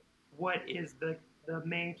 okay, what is the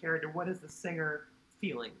main character? What is the singer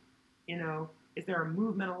feeling? You know, is there a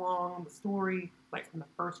movement along the story, like from the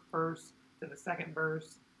first verse to the second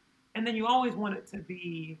verse? And then you always want it to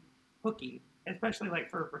be hooky, especially like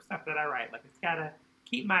for stuff that I write. Like it's gotta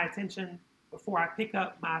keep my attention before I pick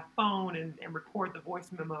up my phone and record the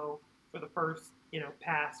voice memo for the first,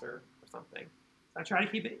 pass or something. So I try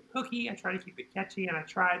to keep it hooky, I try to keep it catchy, and I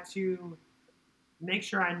try to make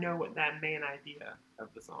sure I know what that main idea of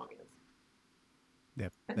the song is.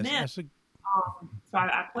 Yep. And That's then, that's a. so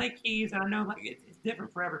I play keys, and I know like it's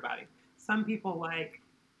different for everybody. Some people like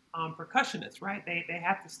percussionists, right? They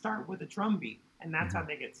have to start with a drum beat, and that's how Mhm.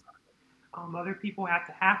 they get started. Other people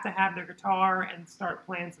have their guitar and start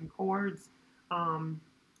playing some chords. Um,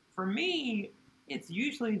 for me, it's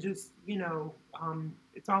usually just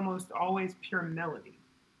it's almost always pure melody.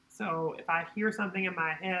 So if I hear something in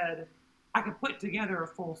my head, I can put together a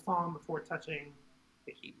full song before touching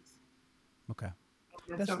the keys. Okay.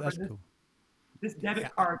 And That's so for that's this cool. this Yeah.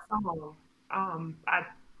 debit card song, I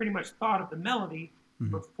pretty much thought of the melody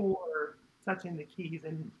Mhm. before touching the keys,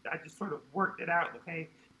 and I just sort of worked it out. Okay,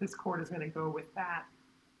 this chord is going to go with that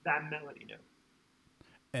melody note.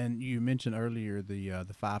 And you mentioned earlier the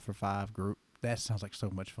 5 for 5 group. That sounds like so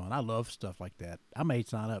much fun. I love stuff like that. I may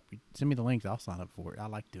sign up. Send me the links. I'll sign up for it. I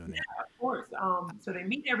like doing Yeah, that. of course. So they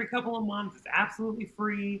meet every couple of months. It's absolutely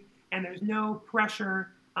free, and there's no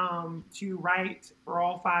pressure to write for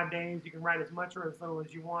all 5 days. You can write as much or as little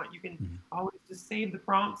as you want. You can Mhm. always just save the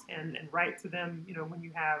prompts and write to them, uh,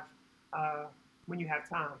 when you have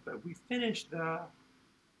time. But we finished the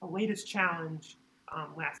latest challenge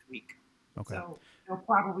last week, Okay. so there'll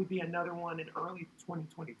probably be another one in early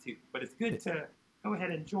 2022. But it's good I- to go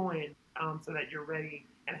ahead and join so that you're ready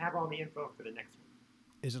and have all the info for the next one.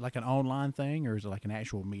 Is it like an online thing or is it like an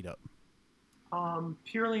actual meetup?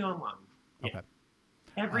 Purely online. Yeah. Okay.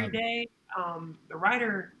 Every Um, day, the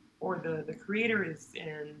writer or the creator is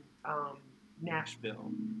in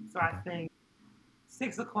Nashville. So I okay. think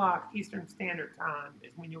 6 o'clock Eastern Standard Time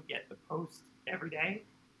is when you'll get the post every day.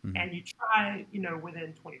 Hmm. And you try,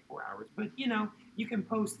 within 24 hours. But, you can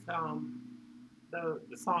post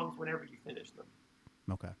the songs whenever you finish them.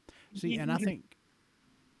 Okay. See, You, and you can,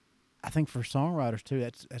 I think for songwriters too,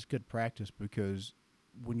 that's good practice because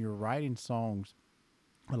when you're writing songs,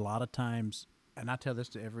 a lot of times, and I tell this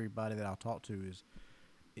to everybody that I'll talk to, is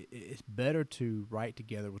it's better to write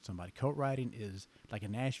together with somebody. Co-writing is like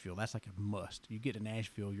in Nashville. That's like a must. You get to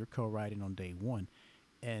Nashville, you're co-writing on day one,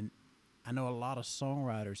 and I know a lot of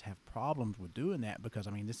songwriters have problems with doing that because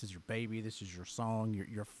I mean this is your baby, this is your song.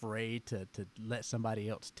 You're afraid to let somebody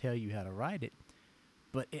else tell you how to write it,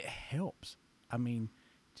 but it helps. I mean,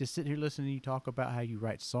 just sitting here listening to you talk about how you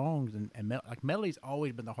write songs and like melody's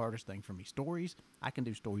always been the hardest thing for me. Stories, I can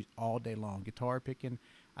do stories all day long. Guitar picking,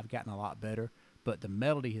 I've gotten a lot better, but the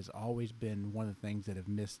melody has always been one of the things that I've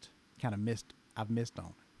missed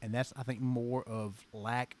on, and that's I think more of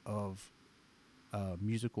lack of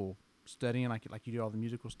musical studying, like you do all the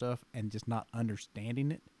musical stuff and just not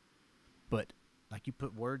understanding it. But like you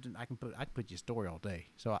put words and I can put you a story all day.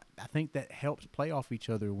 So I think that helps play off each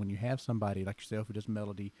other when you have somebody like yourself who does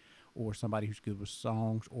melody, or somebody who's good with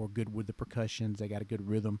songs or good with the percussions. They got a good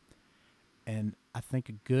rhythm, and I think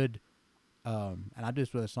a good and I do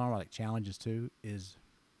this with a songwriting like challenges too is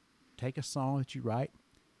take a song that you write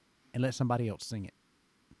and let somebody else sing it.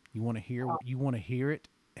 You want to hear it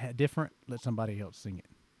different. Let somebody else sing it.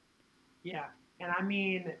 yeah. And I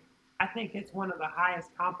mean, I think it's one of the highest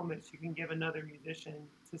compliments you can give another musician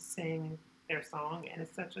to sing their song, and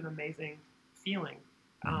it's such an amazing feeling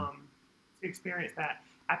Mm-hmm. to experience that.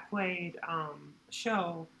 I played a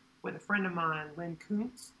show with a friend of mine, Lynn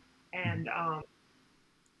Kuntz, Mm-hmm. and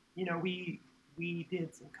we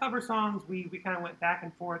did some cover songs. We kind of went back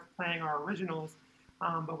and forth playing our originals,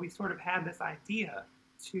 but we sort of had this idea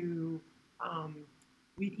to um,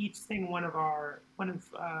 we'd each sing one of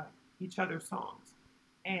each other's songs,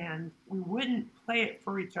 and we wouldn't play it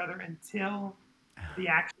for each other until the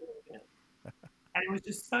actual event. And it was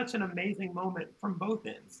just such an amazing moment from both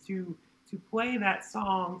ends to play that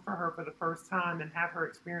song for her for the first time and have her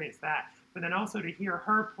experience that, but then also to hear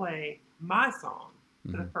her play my song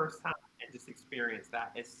for the Mm-hmm. first time and just experience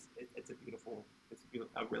that. It's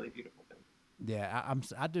a really beautiful thing. Yeah,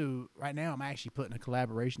 I do right now. I'm actually putting a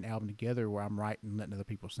collaboration album together where I'm writing and letting other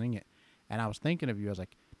people sing it. And I was thinking of you. I was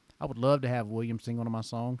like, I would love to have William sing one of my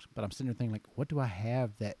songs, but I'm sitting there thinking like, what do I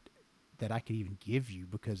have that I could even give you?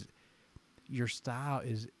 Because your style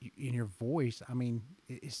is in your voice. I mean,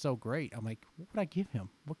 it's so great. I'm like, what would I give him?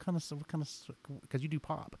 What kind of? Because you do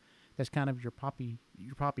pop. That's kind of your poppy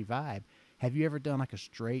vibe. Have you ever done like a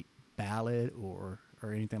straight ballad or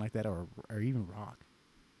anything like that, or even rock?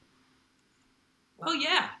 Well,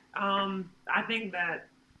 yeah. I think that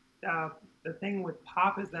uh, the thing with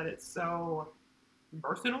pop is that it's so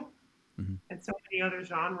versatile, Mm-hmm. and so many other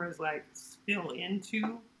genres like spill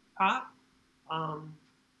into pop. Um,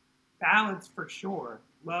 Ballads for sure.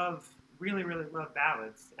 Love, really, really love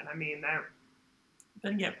ballads, and I mean that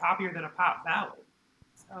doesn't get poppier than a pop ballad.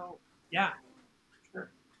 So yeah, sure,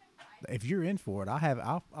 If you're in for it,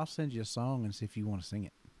 I'll send you a song and see if you want to sing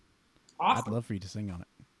it. I'd awesome. love for you to sing on it.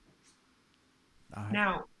 All right.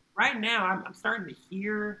 Now, right now, I'm starting to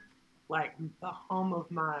hear like the hum of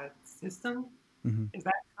my system. Mm-hmm. Is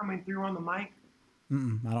that coming through on the mic?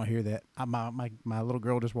 I don't hear that. My little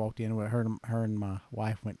girl just walked in. With her and my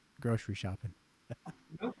wife went grocery shopping.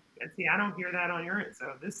 Nope. And see, I don't hear that on your end.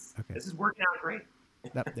 So this Okay. this is working out great.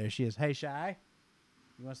 Up there she is. Hey, Shy.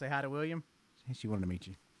 You want to say hi to William? She wanted to meet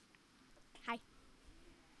you. Hi,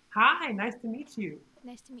 Hi, nice to meet you.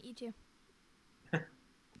 nice to meet you too.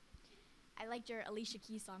 I liked your Alicia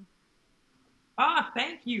Keys song. Ah,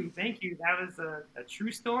 thank you, thank you. That was a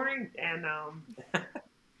true story, and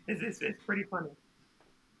it's pretty funny.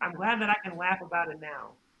 I'm glad that I can laugh about it now.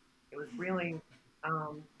 It was really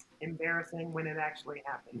um, embarrassing when it actually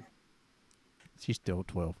happened. She's still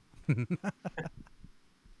 12.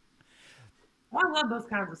 Well, I love those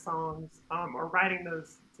kinds of songs, or writing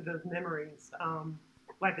those to those memories.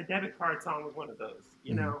 Like the debit card song was one of those.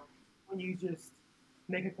 You Mm-hmm. know, when you just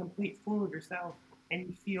make a complete fool of yourself, and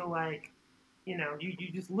you feel like,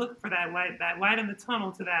 you just look for that light in the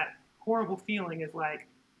tunnel to that horrible feeling. Is like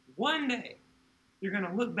one day you're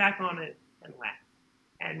gonna look back on it and laugh.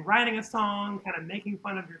 And writing a song, kind of making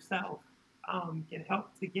fun of yourself, can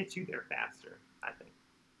help to get you there faster. I think.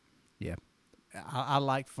 Yeah, I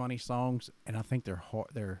like funny songs, and I think they're hard.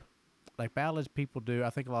 They're like ballads. People do. I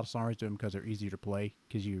think a lot of songwriters do them because they're easier to play.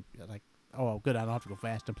 Because you like, oh, good. I don't have to go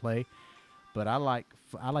fast and play. But I like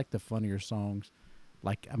the funnier songs.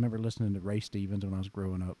 Like I remember listening to Ray Stevens when I was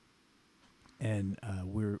growing up, and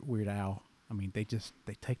Weird Al. I mean, they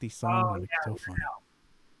take these songs Oh and make it so funny.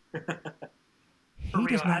 yeah, for He real.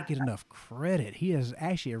 does not get enough credit. He is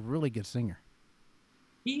actually a really good singer.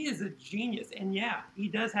 He is a genius, and yeah, he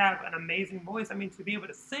does have an amazing voice. I mean, to be able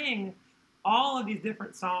to sing all of these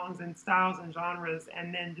different songs and styles and genres,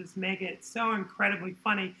 and then just make it so incredibly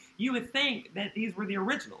funny, you would think that these were the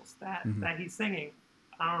originals that Hmm. that he's singing.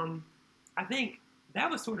 Um, I think that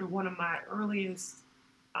was sort of one of my earliest,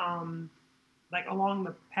 um, like along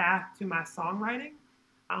the path to my songwriting,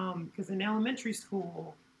 because in elementary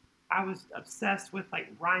school, I was obsessed with like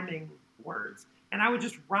rhyming words, and I would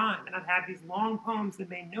just rhyme, and I'd have these long poems that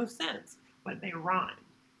made no sense, but they rhymed,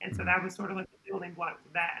 and so Hmm. that was sort of like the building block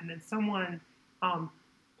to that. And then someone um,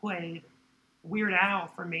 played Weird Al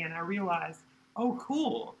for me, and I realized, oh,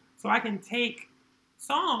 cool! So I can take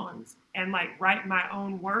songs and like write my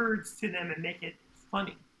own words to them and make it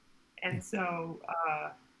funny. Yeah. And so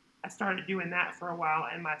I started doing that for a while.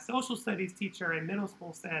 And my social studies teacher in middle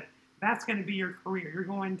school said, "That's going to be your career. You're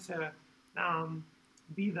going to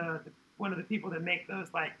be the one of the people that make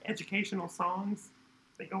those like educational songs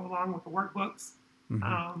that go along with the workbooks." Hmm.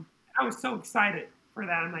 I was so excited for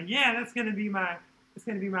that. I'm like, yeah, it's going to be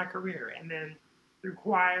my career. And then through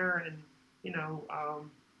choir and you know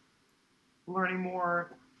learning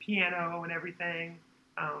more piano and everything,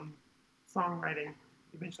 um, songwriting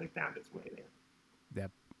eventually found its way there.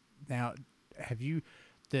 That now, have you?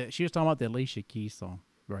 She was talking about the Alicia Keys song,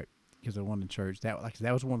 right? Because the one in church that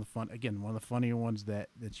was one of the one of the funnier ones that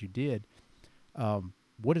you did.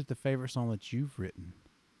 What is the favorite song that you've written?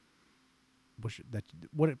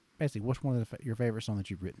 Basically what's one of your favorite song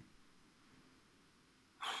that you've written?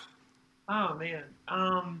 Oh man,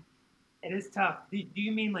 it is tough. Do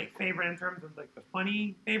you mean like favorite in terms of like the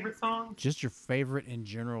funny favorite songs? Just your favorite in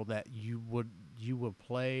general that you would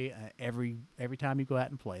play every time you go out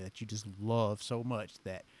and play that you just love so much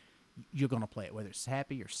that you're gonna play it, whether it's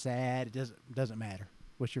happy or sad. It doesn't matter.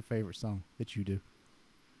 What's your favorite song that you do?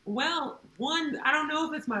 Well, one I don't know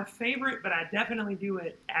if it's my favorite, but I definitely do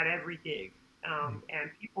it at every gig, Mm.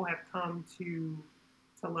 and people have come to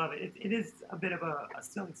love it. It is a bit of a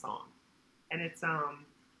silly song, and it's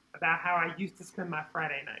about how I used to spend my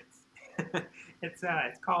Friday nights.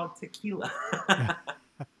 It's called Tequila.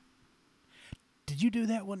 Did you do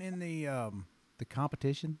that one in the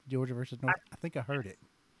competition, Georgia versus North? I think I heard it.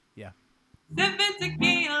 Yeah. Sipping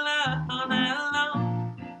tequila all night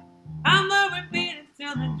long. I'm over repeating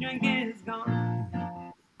till the drink is gone. Hmm.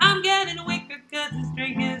 I'm getting weaker cause this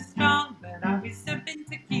drink is strong, but I'll be sipping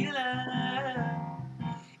tequila.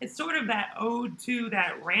 It's sort of that ode to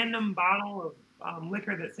that random bottle of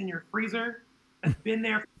liquor that's in your freezer that's been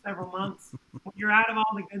there for several months. When you're out of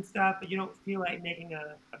all the good stuff, but you don't feel like making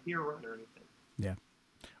a beer run or anything. Yeah.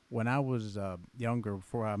 When I was younger,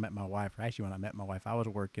 before I met my wife, or actually when I met my wife, I was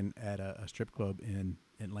working at a strip club in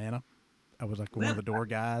Atlanta. I was like one of the door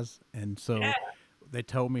guys, and Yeah, so they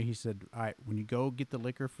told me, he said, "All right, when you go get the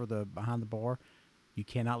liquor for the behind the bar, you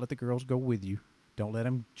cannot let the girls go with you. Don't let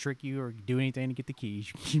them trick you or do anything to get the keys.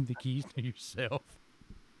 You keep the keys to yourself."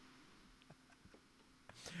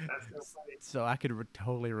 that's so funny. So I could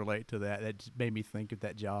totally relate to that. That just made me think of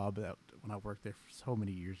that job when I worked there so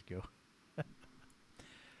many years ago.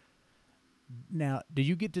 Now, do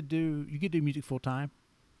you get to do music full time?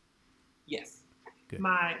 Yes. Good.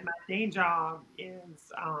 My day job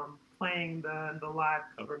is playing the live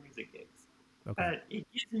cover music gigs, Okay. but it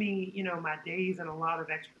gives me my days and a lot of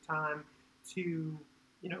extra time to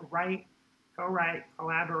write, co-write,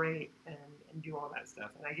 collaborate, and do all that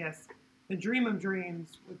stuff. And I guess the dream of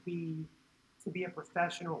dreams would be to be a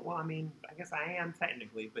professional. Well, I mean, I guess I am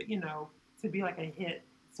technically, but to be like a hit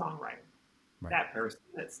songwriter, Right. that person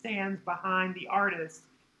that stands behind the artist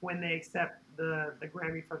when they accept the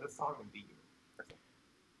Grammy for the song of the year.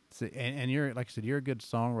 See, and you're, like I said, you're a good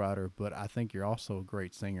songwriter, but I think you're also a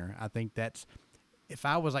great singer. I think that's, if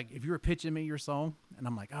I was like, if you were pitching me your song and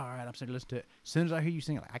I'm like, all right, I'm sitting to listen to it. As soon as I hear you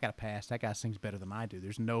sing, like, I gotta pass. That guy sings better than I do.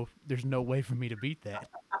 There's no way for me to beat that.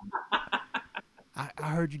 I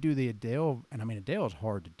heard you do the Adele, and I mean, Adele is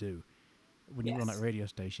hard to do when you were on that Yes. radio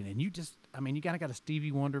station. And you just, I mean, you kind of got a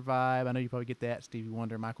Stevie Wonder vibe. I know you probably get that Stevie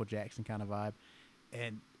Wonder, Michael Jackson kind of vibe.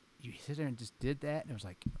 And you sit there and just did that, and it was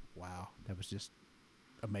like, wow, that was just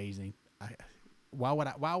amazing. Why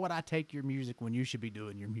would I take your music when you should be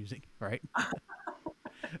doing your music, right?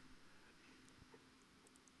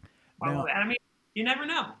 Well, Now, I mean, you never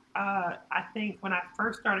know. I think when I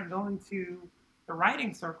first started going to the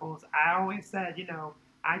writing circles, I always said,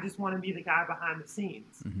 I just want to be the guy behind the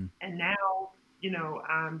scenes. mhm, And now,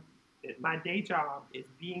 I'm my day job is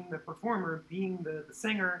being the performer, being the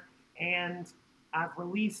singer, and I've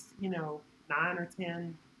released, 9 or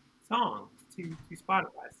 10 songs to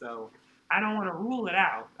Spotify. So I don't want to rule it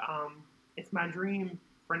out. It's my dream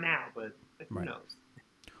for now, but who right. knows?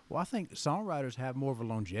 Well, I think songwriters have more of a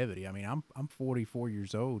longevity. I mean, I'm 44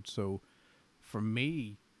 years old, so for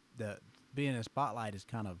me, the being in the spotlight is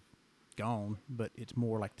kind of gone, but it's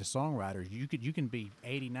more like the songwriters. You can be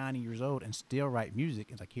 80, 90 years old and still write music.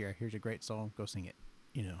 It's like, here's a great song, go sing it.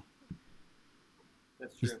 You know,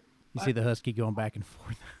 That's you, true. you see But the husky going back and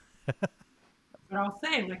forth. but I'll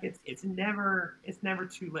say like it's never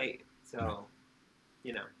too late. Right. So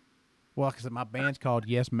you know, Well, because my band's called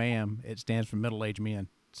Yes Ma'am. It stands for middle aged men,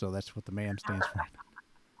 so that's what the ma'am stands for.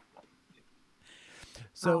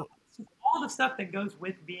 So, it's just all the stuff that goes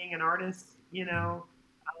with being an artist. mhm,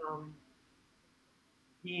 Um,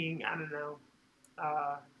 being I don't know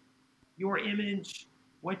uh, your image,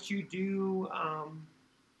 what you do,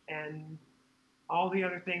 and all the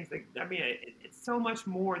other things that I mean, it's so much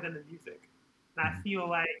more than the music. And I mhm. feel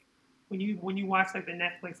like when you watch like the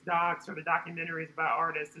Netflix docs or the documentaries about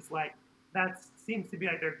artists, it's like that seems to be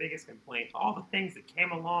like their biggest complaint. All the things that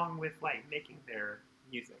came along with like making their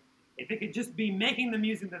music. If they could just be making the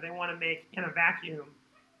music that they want to make in a vacuum,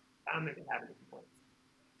 I don't think they'd have any complaints.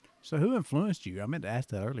 So who influenced you? I meant to ask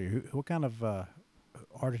that earlier. What kind of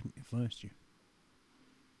artist influenced you?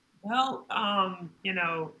 Well,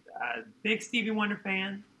 big Stevie Wonder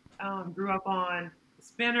fan. Grew up on the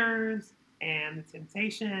Spinners and the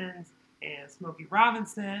Temptations and Smokey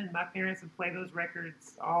Robinson. My parents would play those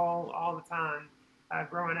records all the time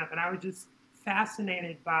growing up, and I was just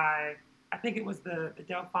fascinated by. I think it was the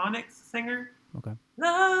Delphonics singer. Okay.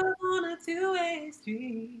 Love on a two-way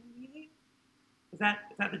street. Is that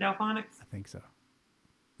the Delphonics? I think so.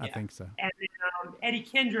 I Yeah. think so. And then Eddie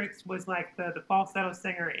Kendricks was like the falsetto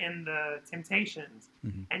singer in the Temptations,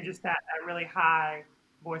 Hmm. and just that really high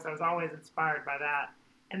voice. I was always inspired by that.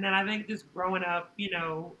 And then I think just growing up,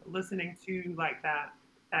 listening to like that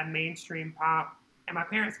mainstream pop, and my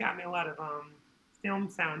parents got me a lot of film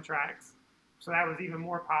soundtracks, so that was even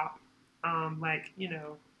more pop. Like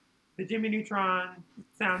the Jimmy Neutron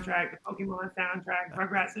soundtrack, the Pokemon soundtrack,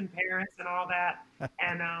 Rugrats in Paris, and all that.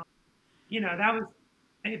 And that was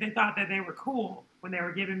they thought that they were cool when they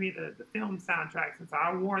were giving me the film soundtracks, and so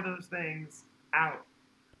I wore those things out.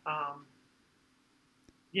 Um,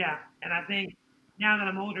 Yeah, and I think now that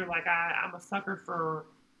I'm older, like I'm a sucker for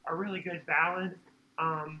a really good ballad,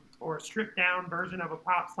 or a stripped down version of a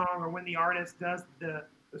pop song, or when the artist does the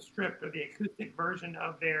stripped or the acoustic version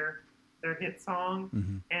of their hit song,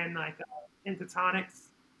 Mm-hmm. and like pentatonics,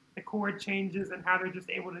 the chord changes, and how they're just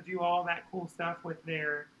able to do all that cool stuff with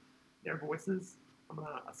their voices. I'm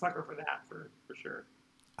a sucker for that for sure.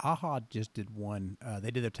 Aha just did one. They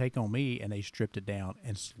did their Take on Me, and they stripped it down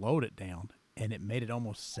and slowed it down, and it made it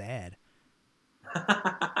almost sad.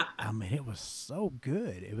 I mean, it was so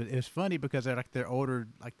good. It was funny because they're older,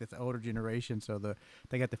 like this older generation. So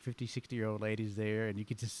they got the 50, 60-year-old ladies there, and you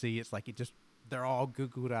can just see it's like it just they're all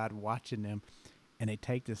goo eyed watching them, and they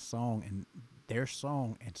take this song and their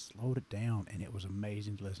song and slowed it down, and it was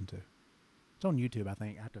amazing to listen to. It's on YouTube, I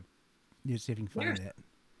think. I have to see if you can find there's that.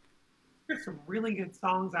 there's some really good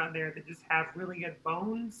songs out there that just have really good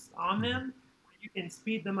bones on Mm-hmm. them. You can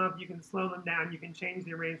speed them up, you can slow them down, you can change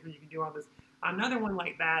the arrangement, you can do all this. Another one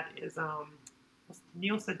like that is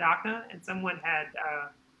Neil Sedaka, and someone had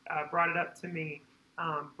brought it up to me.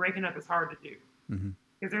 Breaking up is hard to do Mm-hmm.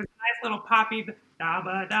 because there's a nice little poppy da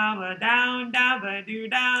ba down da ba do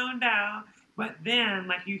down down, but then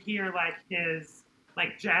like you hear like his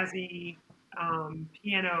like jazzy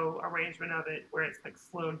piano arrangement of it where it's like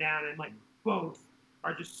slowed down, and like both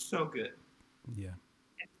are just so good. Yeah.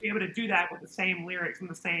 And to be able to do that with the same lyrics and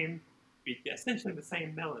the same essentially the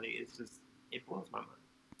same melody is just it blows my mind.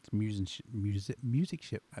 It's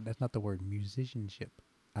musicship. That's not the word. Musicianship.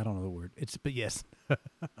 I don't know the word. It's but yes.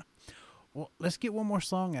 Well, let's get one more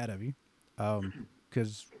song out of you,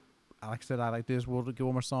 because like I said, I like this. We'll get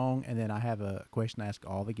one more song, and then I have a question to ask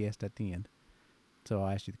all the guests at the end. So I'll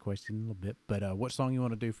ask you the question in a little bit. But what song you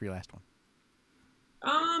want to do for your last one?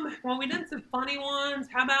 Well, we did some funny ones.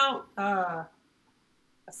 How about a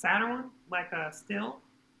sadder one, like a still?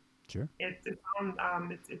 Sure. It's on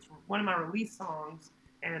it's one of my release songs,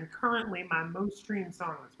 and currently my most streamed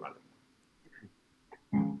song on Spotify.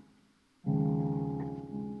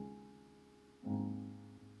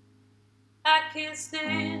 I can't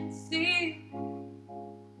stand to see,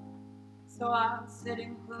 so I'll sit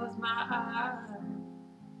and close my eyes.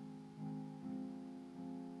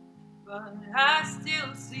 But I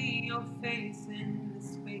still see your face in the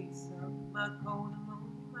space of my cold and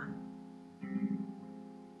lonely mind.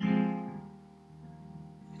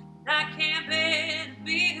 I can't bear to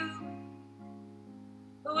be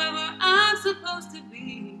whoever I'm supposed to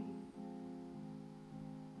be.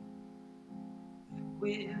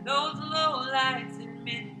 With those low lights and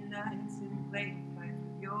midnights and play fights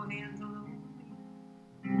with your hands all over me.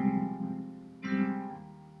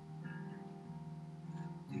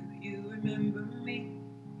 Do you remember me?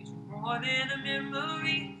 Is you more than a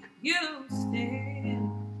memory? You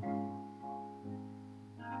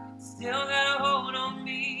still got a hold on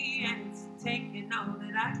me, and it's taking all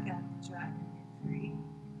that I got to try to get free.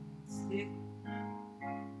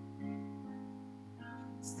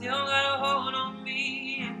 Still got a hold on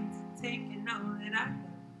me, and it's taking all that I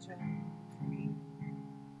got to try to get free.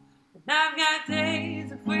 And I've got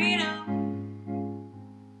days of freedom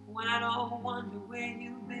when I don't wonder where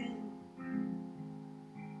you've been.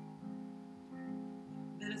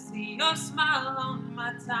 Then I see your smile on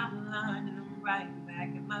my timeline, and I'm right back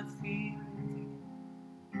in my feelings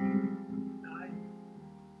again. I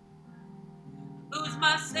lose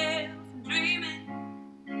myself in dreaming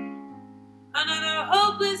another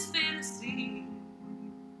hopeless fantasy.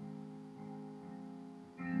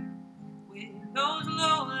 With those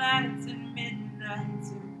low lights and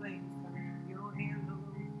midnights and plain from your hands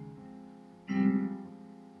alone.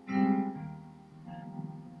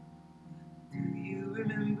 Do you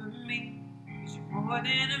remember me? Is you more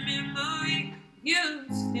than a memory? You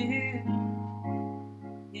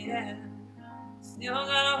yeah, still got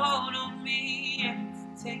a hold on me, and it's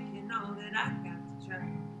taking all that I got to try to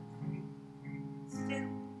free. Still,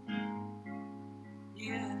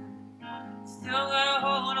 yeah, still got a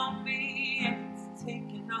hold on me, and it's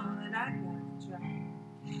taking all that I got to try.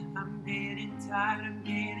 I'm getting tired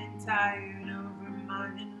of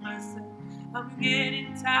reminding myself. I'm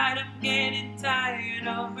getting tired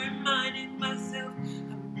of reminding myself.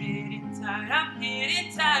 I'm getting tired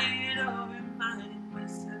of reminding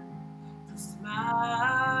myself to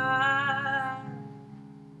smile.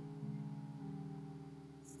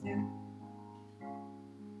 Still,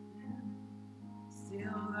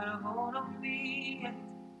 still got a hold on me, and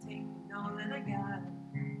it's taking all that I got.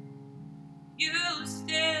 You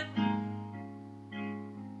still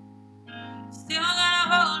got a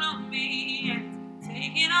hold on me, and it's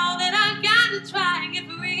taking all that I got to try and get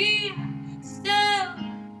free. Still,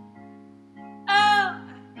 oh,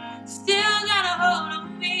 still got a hold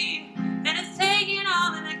on me.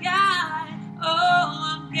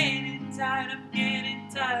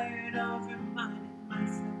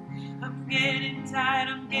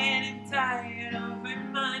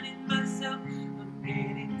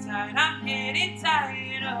 getting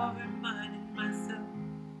tired of reminding myself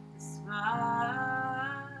to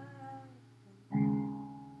smile.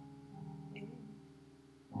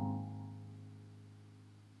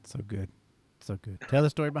 So good. So good. Tell the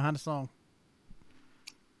story behind the song.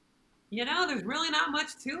 There's really not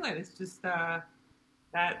much to it. It's just that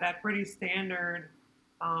pretty standard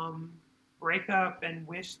um, breakup and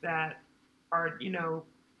wish that, or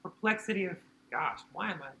perplexity of, gosh,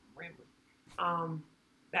 why am I rambling? Um,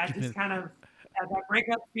 that just kind of that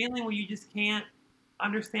breakup feeling where you just can't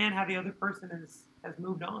understand how the other person has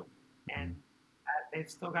moved on, and Mhm. they've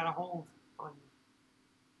still got a hold on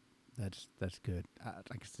you. That's good.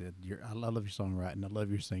 Like I said, I love your songwriting. I love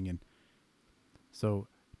your singing. So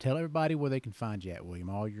tell everybody where they can find you at, William.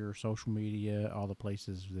 All your social media, all the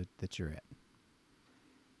places that you're at.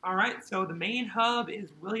 All right, so the main hub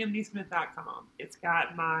is williamnesmith.com. It's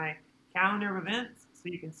got my calendar of events, so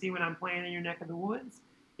you can see when I'm playing in your neck of the woods.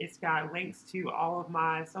 It's got links to all of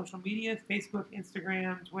my social media: Facebook,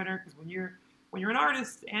 Instagram, Twitter. Because when you're an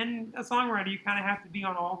artist and a songwriter, you kind of have to be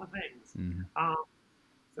on all the things. Mm-hmm. Um,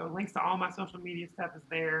 so links to all my social media stuff is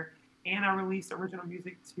there, and I release original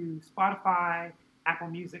music to Spotify, Apple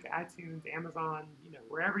Music, iTunes, Amazon,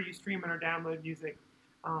 wherever you stream it or download music.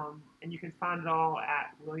 And you can find it all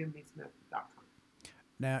at williamnesmith.com.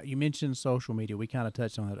 Now you mentioned social media. We kind of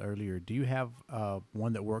touched on that earlier. Do you have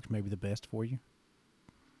one that works maybe the best for you?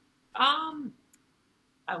 Um,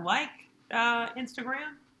 I like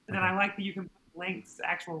Instagram, and then Okay. I like that you can put links,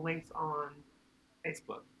 actual links on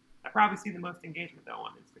Facebook. I probably see the most engagement though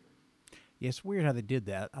on Instagram. Yeah, it's weird how they did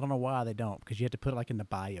that. I don't know why they don't, because you have to put it like in the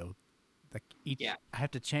bio. Like Yeah. I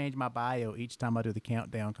have to change my bio each time I do the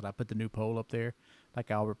countdown because I put the new poll up there. Like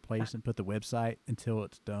I'll replace and put the website until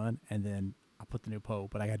it's done, and then I put the new poll.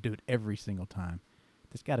 But I got to do it every single time.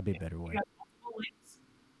 There's got to be a Yeah. better You way. got multiple links.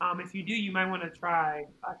 If you do, you might want to try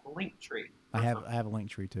like a link tree or I something. have a link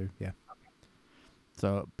tree too. Yeah.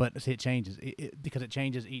 So, but see, it changes because it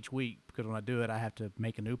changes each week. Because when I do it, I have to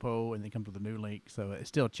make a new poll and then come to the new link. So it's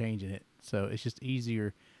still changing it. So it's just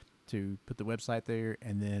easier to put the website there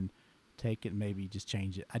and then take it and maybe just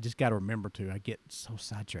change it. I just got to remember to. I get so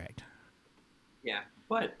sidetracked. Yeah.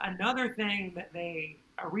 But another thing that a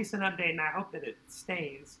recent update, and I hope that it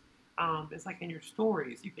stays, is like in your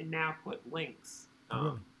stories, you can now put links Oh,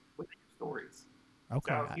 really? within your stories.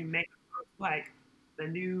 Okay. So if you make a post like the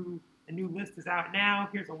new list is out now,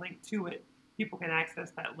 here's a link to it. People can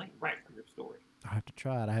access that link right from your story. I have to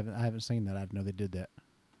try it. I haven't seen that. I didn't know they did that.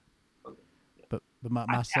 Okay. Yeah. But I,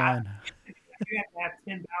 my son. you have to have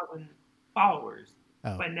 10,000 followers,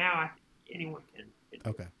 Oh, but now I think anyone can do it.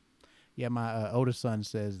 okay. Yeah, my oldest son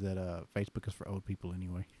says that Facebook is for old people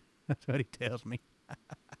anyway. That's what he tells me.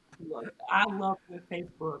 Look, I love the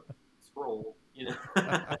Facebook scroll.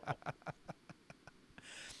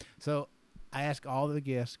 So I ask all the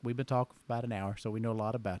guests. We've been talking for about an hour, so we know a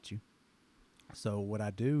lot about you. So what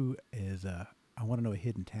I do is I want to know a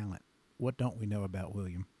hidden talent. What don't we know about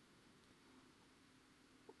William?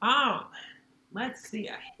 Oh, let's see,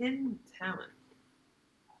 a hidden talent.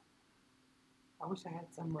 I wish I had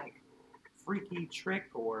some like freaky trick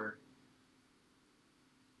or.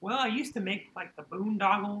 Well, I used to make like the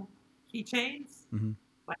boondoggle keychains, Mm-hmm.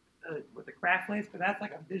 like with the craft lace, but that's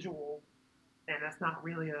like a visual, and that's not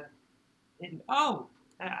really a hidden. Oh,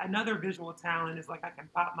 another visual talent is like I can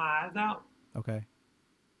pop my eyes out. Okay,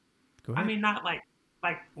 go I ahead. mean, not like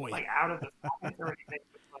Oh yeah. like out of the sockets or anything,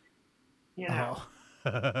 but like you know,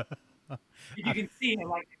 Oh. I, if you can see it,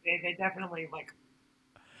 like they definitely like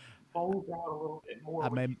bulge out a little bit more I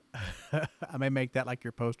when may you. I may make that like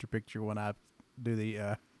your poster picture when I do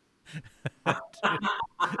the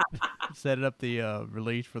set it up the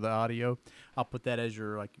release for the audio. I'll put that as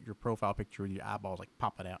your profile picture with your eyeballs like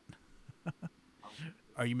popping out.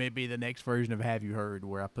 Or you may be the next version of Have You Heard,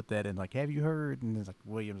 where I put that in like Have You Heard, and it's like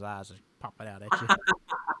William's eyes are popping out at you.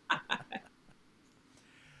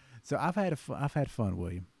 So I've had fun,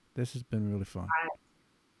 William. This has been really fun.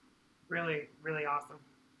 Really, really awesome.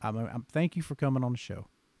 Thank you for coming on the show.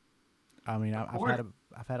 I mean, Of I've course.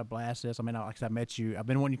 I've had a blast. This. I mean, like I said, I met you. I've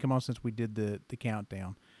been wanting you to come on since we did the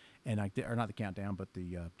countdown, and or not the countdown, but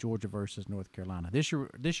the Georgia versus North Carolina. This year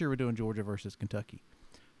we're doing Georgia versus Kentucky,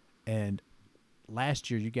 and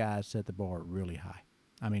last year you guys set the bar really high.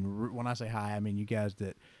 I mean, when I say high, I mean you guys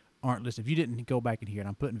that aren't listening. If you didn't go back and hear it,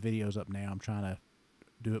 I'm putting videos up now. I'm trying to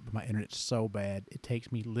do it, but my internet's so bad. It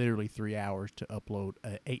takes me literally 3 hours to upload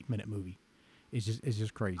an 8-minute movie. It's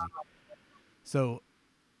just crazy. So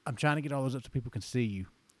I'm trying to get all those up so people can see you,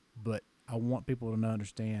 but I want people to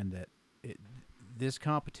understand that this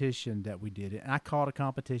competition that we did, and I call it a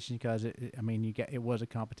competition because I mean, it was a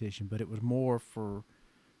competition, but it was more for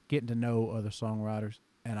getting to know other songwriters,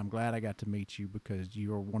 and I'm glad I got to meet you because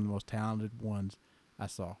you are one of the most talented ones I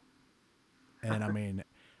saw. And I mean,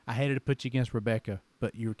 I hated to put you against Rebecca,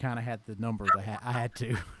 but you kind of had the numbers. I had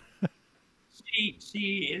to.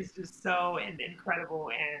 She is just so incredible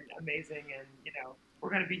and amazing, and we're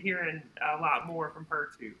going to be hearing a lot more from her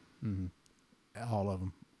too. Hmm. All of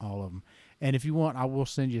them, all of them. And if you want, I will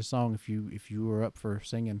send you a song if you were up for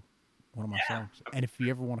singing one of my Yeah, songs. And if you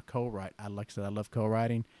ever want to co-write, I like I said, I love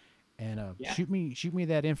co-writing. And yeah. shoot me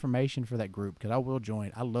that information for that group because I will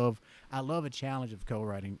join. I love a challenge of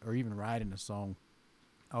co-writing or even writing a song.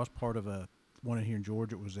 I was part of a one in here in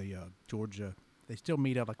Georgia. It was a Georgia. They still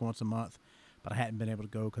meet up like once a month, but I hadn't been able to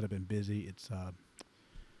go because I've been busy. It's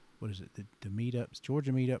what is it? The meetups,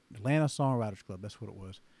 Georgia meetup, Atlanta Songwriters Club. That's what it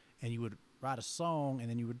was. And you would write a song and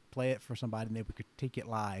then you would play it for somebody and they would critique it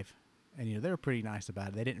live. And they were pretty nice about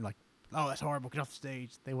it. They didn't like, oh, that's horrible, get off the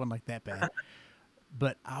stage. They wasn't like that bad.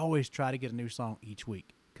 But I always try to get a new song each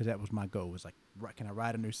week because that was my goal. Was like, can I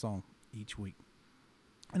write a new song each week?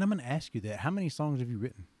 And I'm going to ask you that. How many songs have you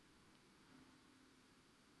written?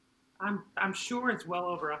 I'm sure it's well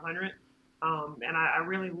over 100. And I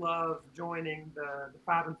really love joining the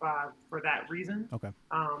 5 and 5 for that reason. Okay.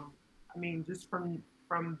 I mean, just from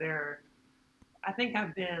their, I think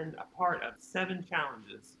I've been a part of 7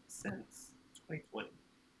 challenges since 2020,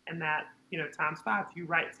 and that times 5, if you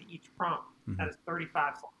write to each prompt, Mm-hmm. that is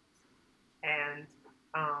 35 songs. And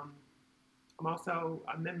um, I'm also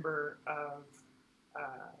a member of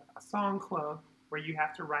a song club where you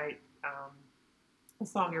have to write a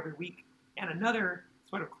song every week, and another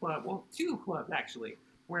sort of club, well, 2 clubs actually,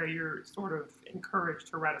 where you're sort of encouraged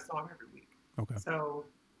to write a song every week. Okay. So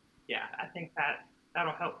yeah, I think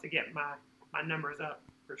that'll help to get my numbers up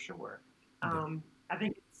for sure. Yeah. I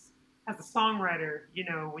think it's as a songwriter,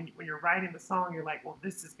 when you're writing the song, you're like, well,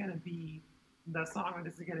 this is going to be the song, or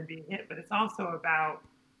this is going to be a hit. But it's also about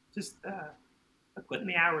just putting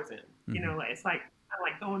the hours in. Mm-hmm. It's like kind of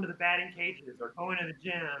like going to the batting cages or going to the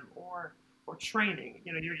gym or training.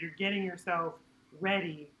 You're getting yourself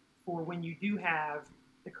ready for when you do have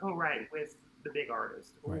the co-write with the big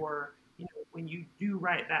artist, Right. or when you do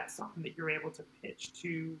write that song that you're able to pitch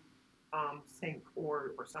to sync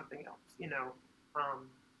or something else. Um,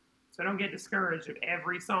 so don't get discouraged if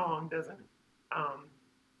every song doesn't um,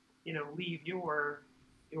 leave your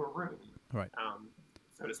room, Right. um,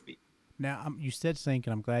 so to speak. Now, you said sync,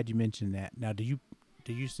 and I'm glad you mentioned that. Now, do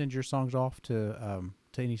you send your songs off to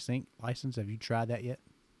any sync license? Have you tried that yet?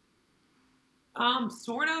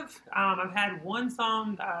 Sort of. I've had one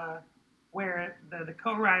song where the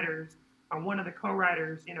co-writers, or one of the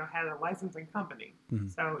co-writers, had a licensing company, Mm-hmm.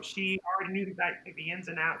 so she already knew the ins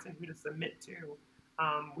and outs and who to submit to.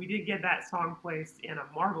 We did get that song placed in a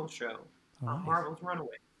Marvel show, Oh, nice. Marvel's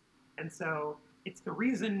Runaway, and so it's the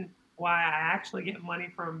reason why I actually get money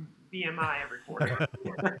from BMI every quarter.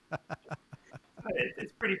 But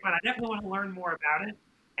it's pretty fun. I definitely want to learn more about it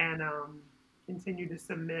and continue to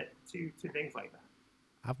submit to things like that.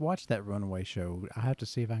 I've watched that Runaway show. I have to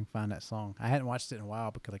see if I can find that song. I hadn't watched it in a while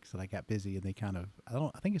because, like I said, I got busy and they kind of. I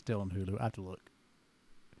don't. I think it's still on Hulu. I have to look.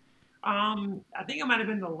 I think it might have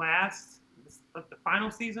been the final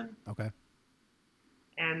season, Okay.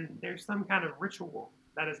 and there's some kind of ritual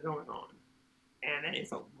that is going on, and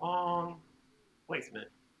it's a long placement.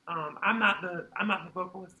 I'm not the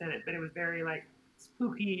vocalist in it, but it was very like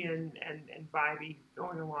spooky and vibey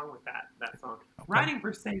going along with that song. Okay. Writing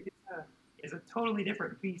for sync is a totally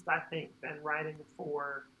different beast, I think, than writing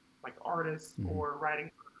for like artists Mm-hmm. or writing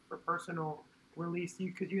for personal release.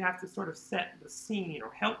 Because you have to sort of set the scene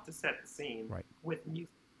or help to set the scene Right. with music.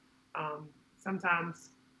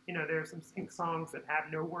 Sometimes there are some sync songs that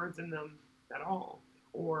have no words in them at all,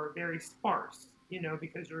 or very sparse.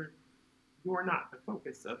 Because you're not the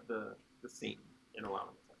focus of the scene in a lot of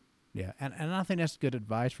the time. Yeah, and I think that's good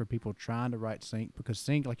advice for people trying to write sync because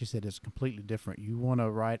sync, like you said, is completely different. You want to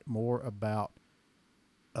write more about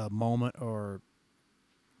a moment or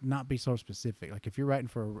not be so specific. Like if you're writing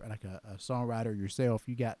for like a songwriter yourself,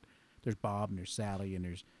 there's Bob and there's Sally and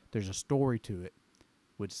there's a story to it.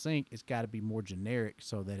 With sync, it's got to be more generic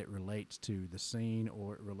so that it relates to the scene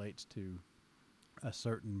or it relates to a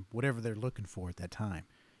certain whatever they're looking for at that time.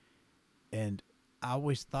 And I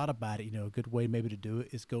always thought about it. A good way maybe to do it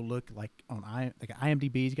is go look like on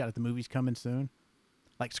IMDb's got like the movies coming soon.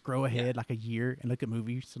 Like scroll Yeah, ahead like a year and look at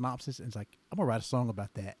movie synopsis, and it's like I'm gonna write a song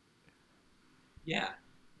about that. yeah,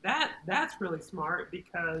 that's really smart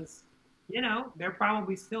because they're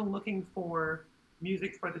probably still looking for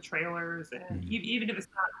music for the trailers, and Mm-hmm. even if it's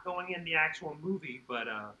not going in the actual movie, but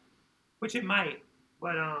which it might,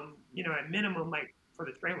 but at minimum, like for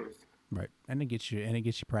the trailers. Right, and it gets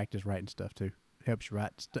you practice writing stuff too. Helps you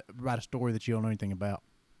write a story that you don't know anything about.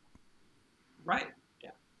 Right.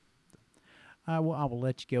 Yeah. Well, I will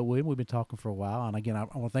let you go, William. We've been talking for a while, and again, I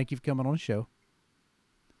want to thank you for coming on the show.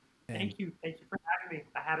 And Thank you. Thank you for having me.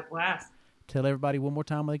 I had a blast. tell everybody one more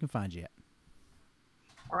time where they can find you at.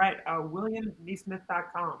 All right.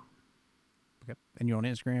 WilliamNesmith.com. Okay, and you're on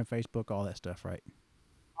Instagram, Facebook, all that stuff, right?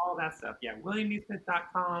 All that stuff. Yeah.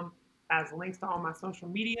 WilliamNesmith.com has links to all my social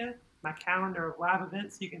media, my calendar of live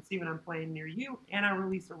events so you can see when I'm playing near you, and I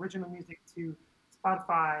release original music to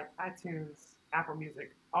Spotify, iTunes, Apple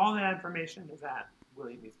Music. All that information is at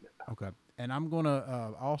WilliamNesmith.com. Okay, and I'm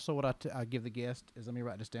gonna also what I give the guest is, let me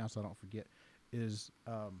write this down so I don't forget, is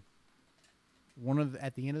one of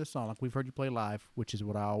at the end of the song, like we've heard you play live, which is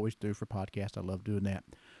what I always do for podcasts. I love doing that.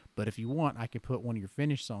 But if you want, I can put one of your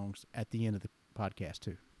finished songs at the end of the podcast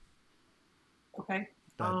too. Okay.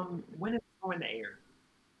 When is it going to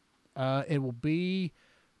air? It will be.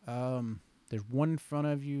 There's one in front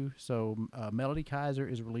of you. So Melody Kaiser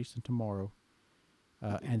is releasing tomorrow,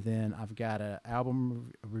 and then I've got an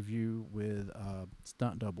album review with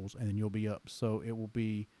stunt doubles, and then you'll be up. So it will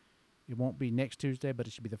be. It won't be next Tuesday, but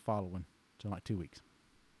it should be the following. So in like 2 weeks.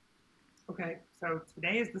 Okay, so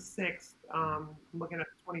today is the 6th. Looking at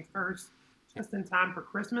the 21st, just in time for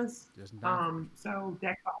Christmas. Just in time. So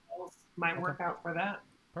deck the halls might work out for that.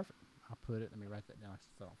 Perfect. I'll put it. Let me write that down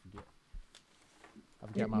so I don't forget. I've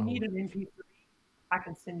If got my you whole. need an MP3, I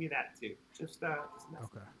can send you that too. Just message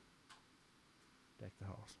Okay. me. Deck the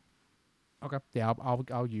halls. Okay. Yeah,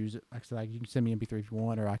 I'll use it. Like I said, you can send me MP3 if you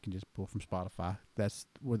want, or I can just pull from Spotify. That's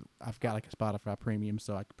what I've got, like a Spotify Premium,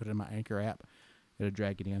 so I can put it in my Anchor app. It'll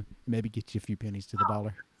drag it in. Maybe get you a few pennies to the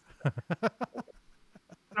dollar.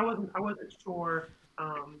 I wasn't sure.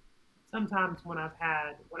 Sometimes when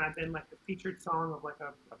I've been like the featured song of like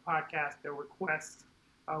a podcast, they'll request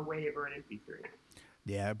a wave or an MP3.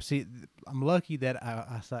 Yeah. See, I'm lucky that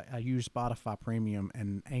I use Spotify Premium,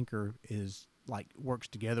 and Anchor is like works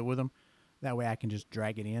together with them. That way I can just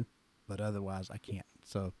drag it in, but otherwise I can't.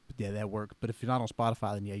 So yeah, that works. But if you're not on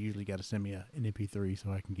Spotify, then yeah, you usually got to send me an MP3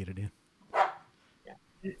 so I can get it in. Yeah,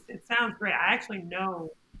 it sounds great. I actually know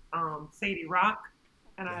Sadie Rock,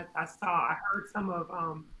 and Yeah. I heard some of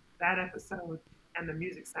that episode, and the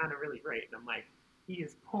music sounded really great. And I'm like, he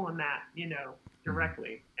is pulling that,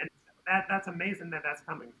 directly, and that's amazing that that's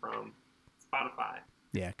coming from Spotify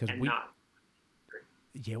Yeah, because and not.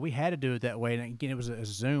 we had to do it that way. And again, it was a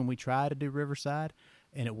Zoom. We tried to do Riverside,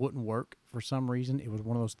 and it wouldn't work for some reason. It was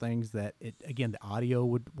one of those things that the audio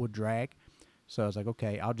would drag. So I was like,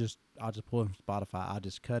 okay, I'll just pull it from Spotify. I'll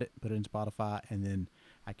just cut it, put it in Spotify, and then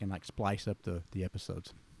I can like splice up the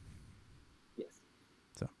episodes. Yes.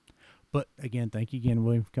 So, but again, thank you again,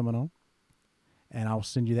 William, for coming on. And I'll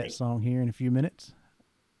send you that song here in a few minutes.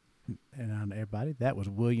 And everybody, that was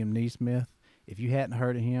William Nesmith. If you hadn't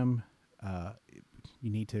heard of him,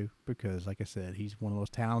 you need to, because like I said, he's one of those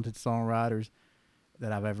talented songwriters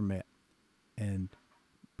that I've ever met, and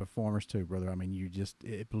performers too, brother. I mean,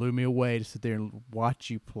 it blew me away to sit there and watch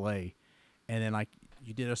you play. And then like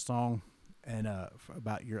you did a song and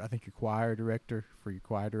about your choir director,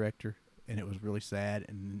 and it was really sad,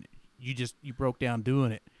 and you broke down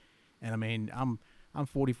doing it. And I mean, I'm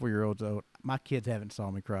 44 years old. My kids haven't saw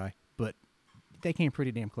me cry, but they came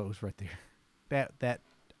pretty damn close right there. That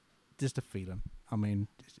just a feeling. I mean,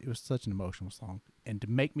 it was such an emotional song, and to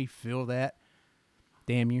make me feel that,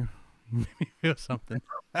 damn you, you made me feel something.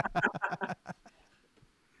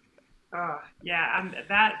 Yeah,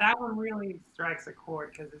 that one really strikes a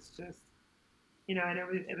chord because it's just, and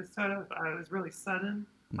it was sort of it was really sudden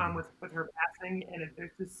with her passing, and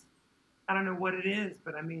there's just, I don't know what it is,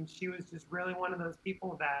 but I mean, she was just really one of those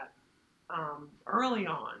people that early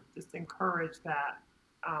on just encouraged that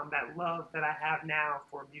love that I have now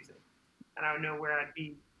for music, and I don't know where I'd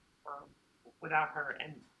be without her.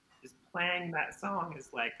 And just playing that song is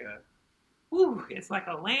like it's like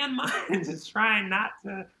a landmine. Just trying not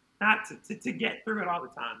to get through it all the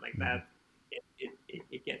time like that.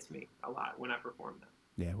 It gets me a lot when I perform that.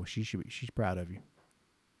 Yeah, well, she's proud of you.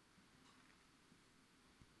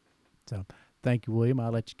 So, thank you, William.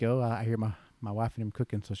 I'll let you go. I hear my wife and him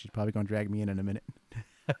cooking, so she's probably gonna drag me in a minute.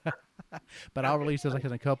 But I'll release this like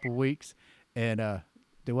in a couple of weeks. And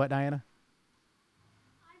do what, Diana?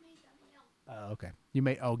 I made something else. Okay.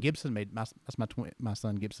 Gibson made that's my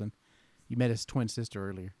son Gibson. You met his twin sister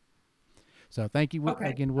earlier. So thank you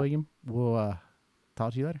again, William. We'll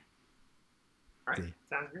talk to you later. All right.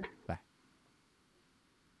 Sounds good. Bye.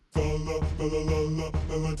 Fa la la la la la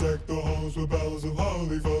la la, deck the halls with boughs of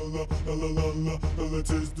holly. Fa la la la la la la la,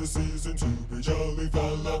 'tis the season to be jolly. Fa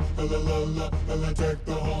la la la la la la la, deck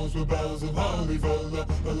the halls with boughs of holly. Fa la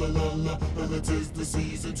la la la la la la, 'tis the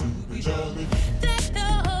season to be jolly. Deck the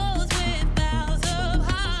halls with boughs of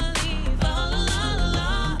holly. Fa la la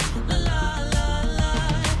la la la la la.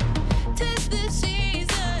 'Tis the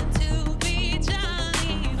season to be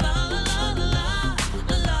jolly. Fa la la la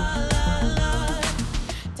la la la.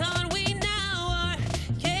 Don we now our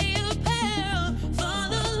gay apparel. Fa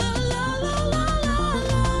la la la la la la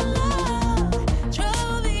la.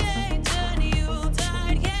 Joviate and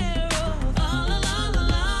Yuletide carol. Fa la la la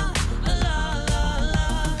la la la la.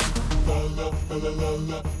 Fa la la la la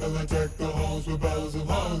la la, deck the halls with boughs of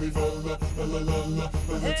holly. Fa la la la la la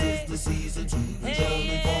la, 'tis the season to be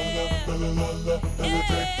jolly. Fa la la la la la la,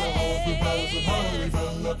 deck the halls with boughs of holly. Fa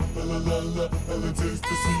la la la la la, 'tis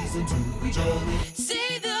the season to be jolly.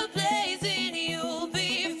 See the blazing you'll be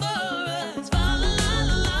for us. Fa la la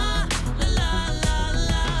la la la la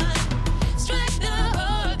la. Strike the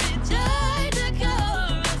heart that died the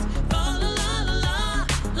chorus. Fa la la la la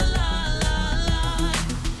la la la.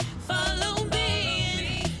 Follow me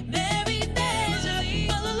in merry measure.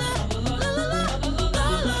 Fa la la la la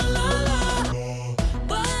la la la.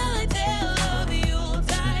 While I tell of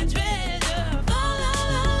Yuletide treasure. Fa la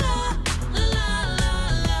la la la la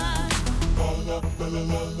la. Fa la la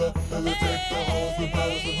la la la la, deck the halls with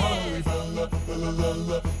boughs of holly. Fa la la la la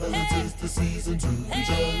la, 'tis the season to be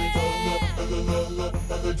jolly. Fa la la la la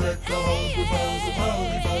la, deck the halls with boughs of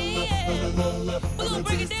holly. Fa la la la la la,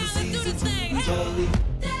 'tis the season to be jolly.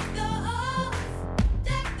 Deck the halls,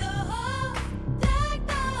 deck the halls, deck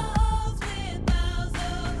the halls with boughs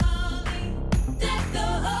of holly. Deck the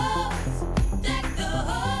halls, deck the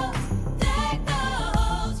halls, deck the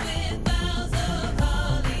halls with boughs of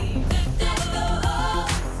holly. Deck the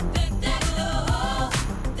halls, deck the halls,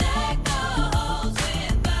 deck the halls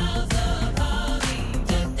with boughs of holly.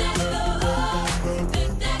 Deck the halls,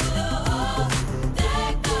 deck the halls,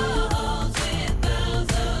 deck the halls with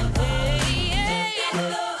boughs of holly.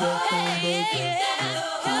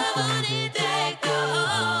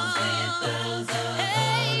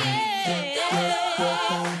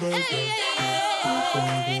 Come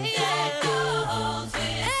on and deck the halls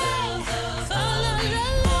with boughs of holly.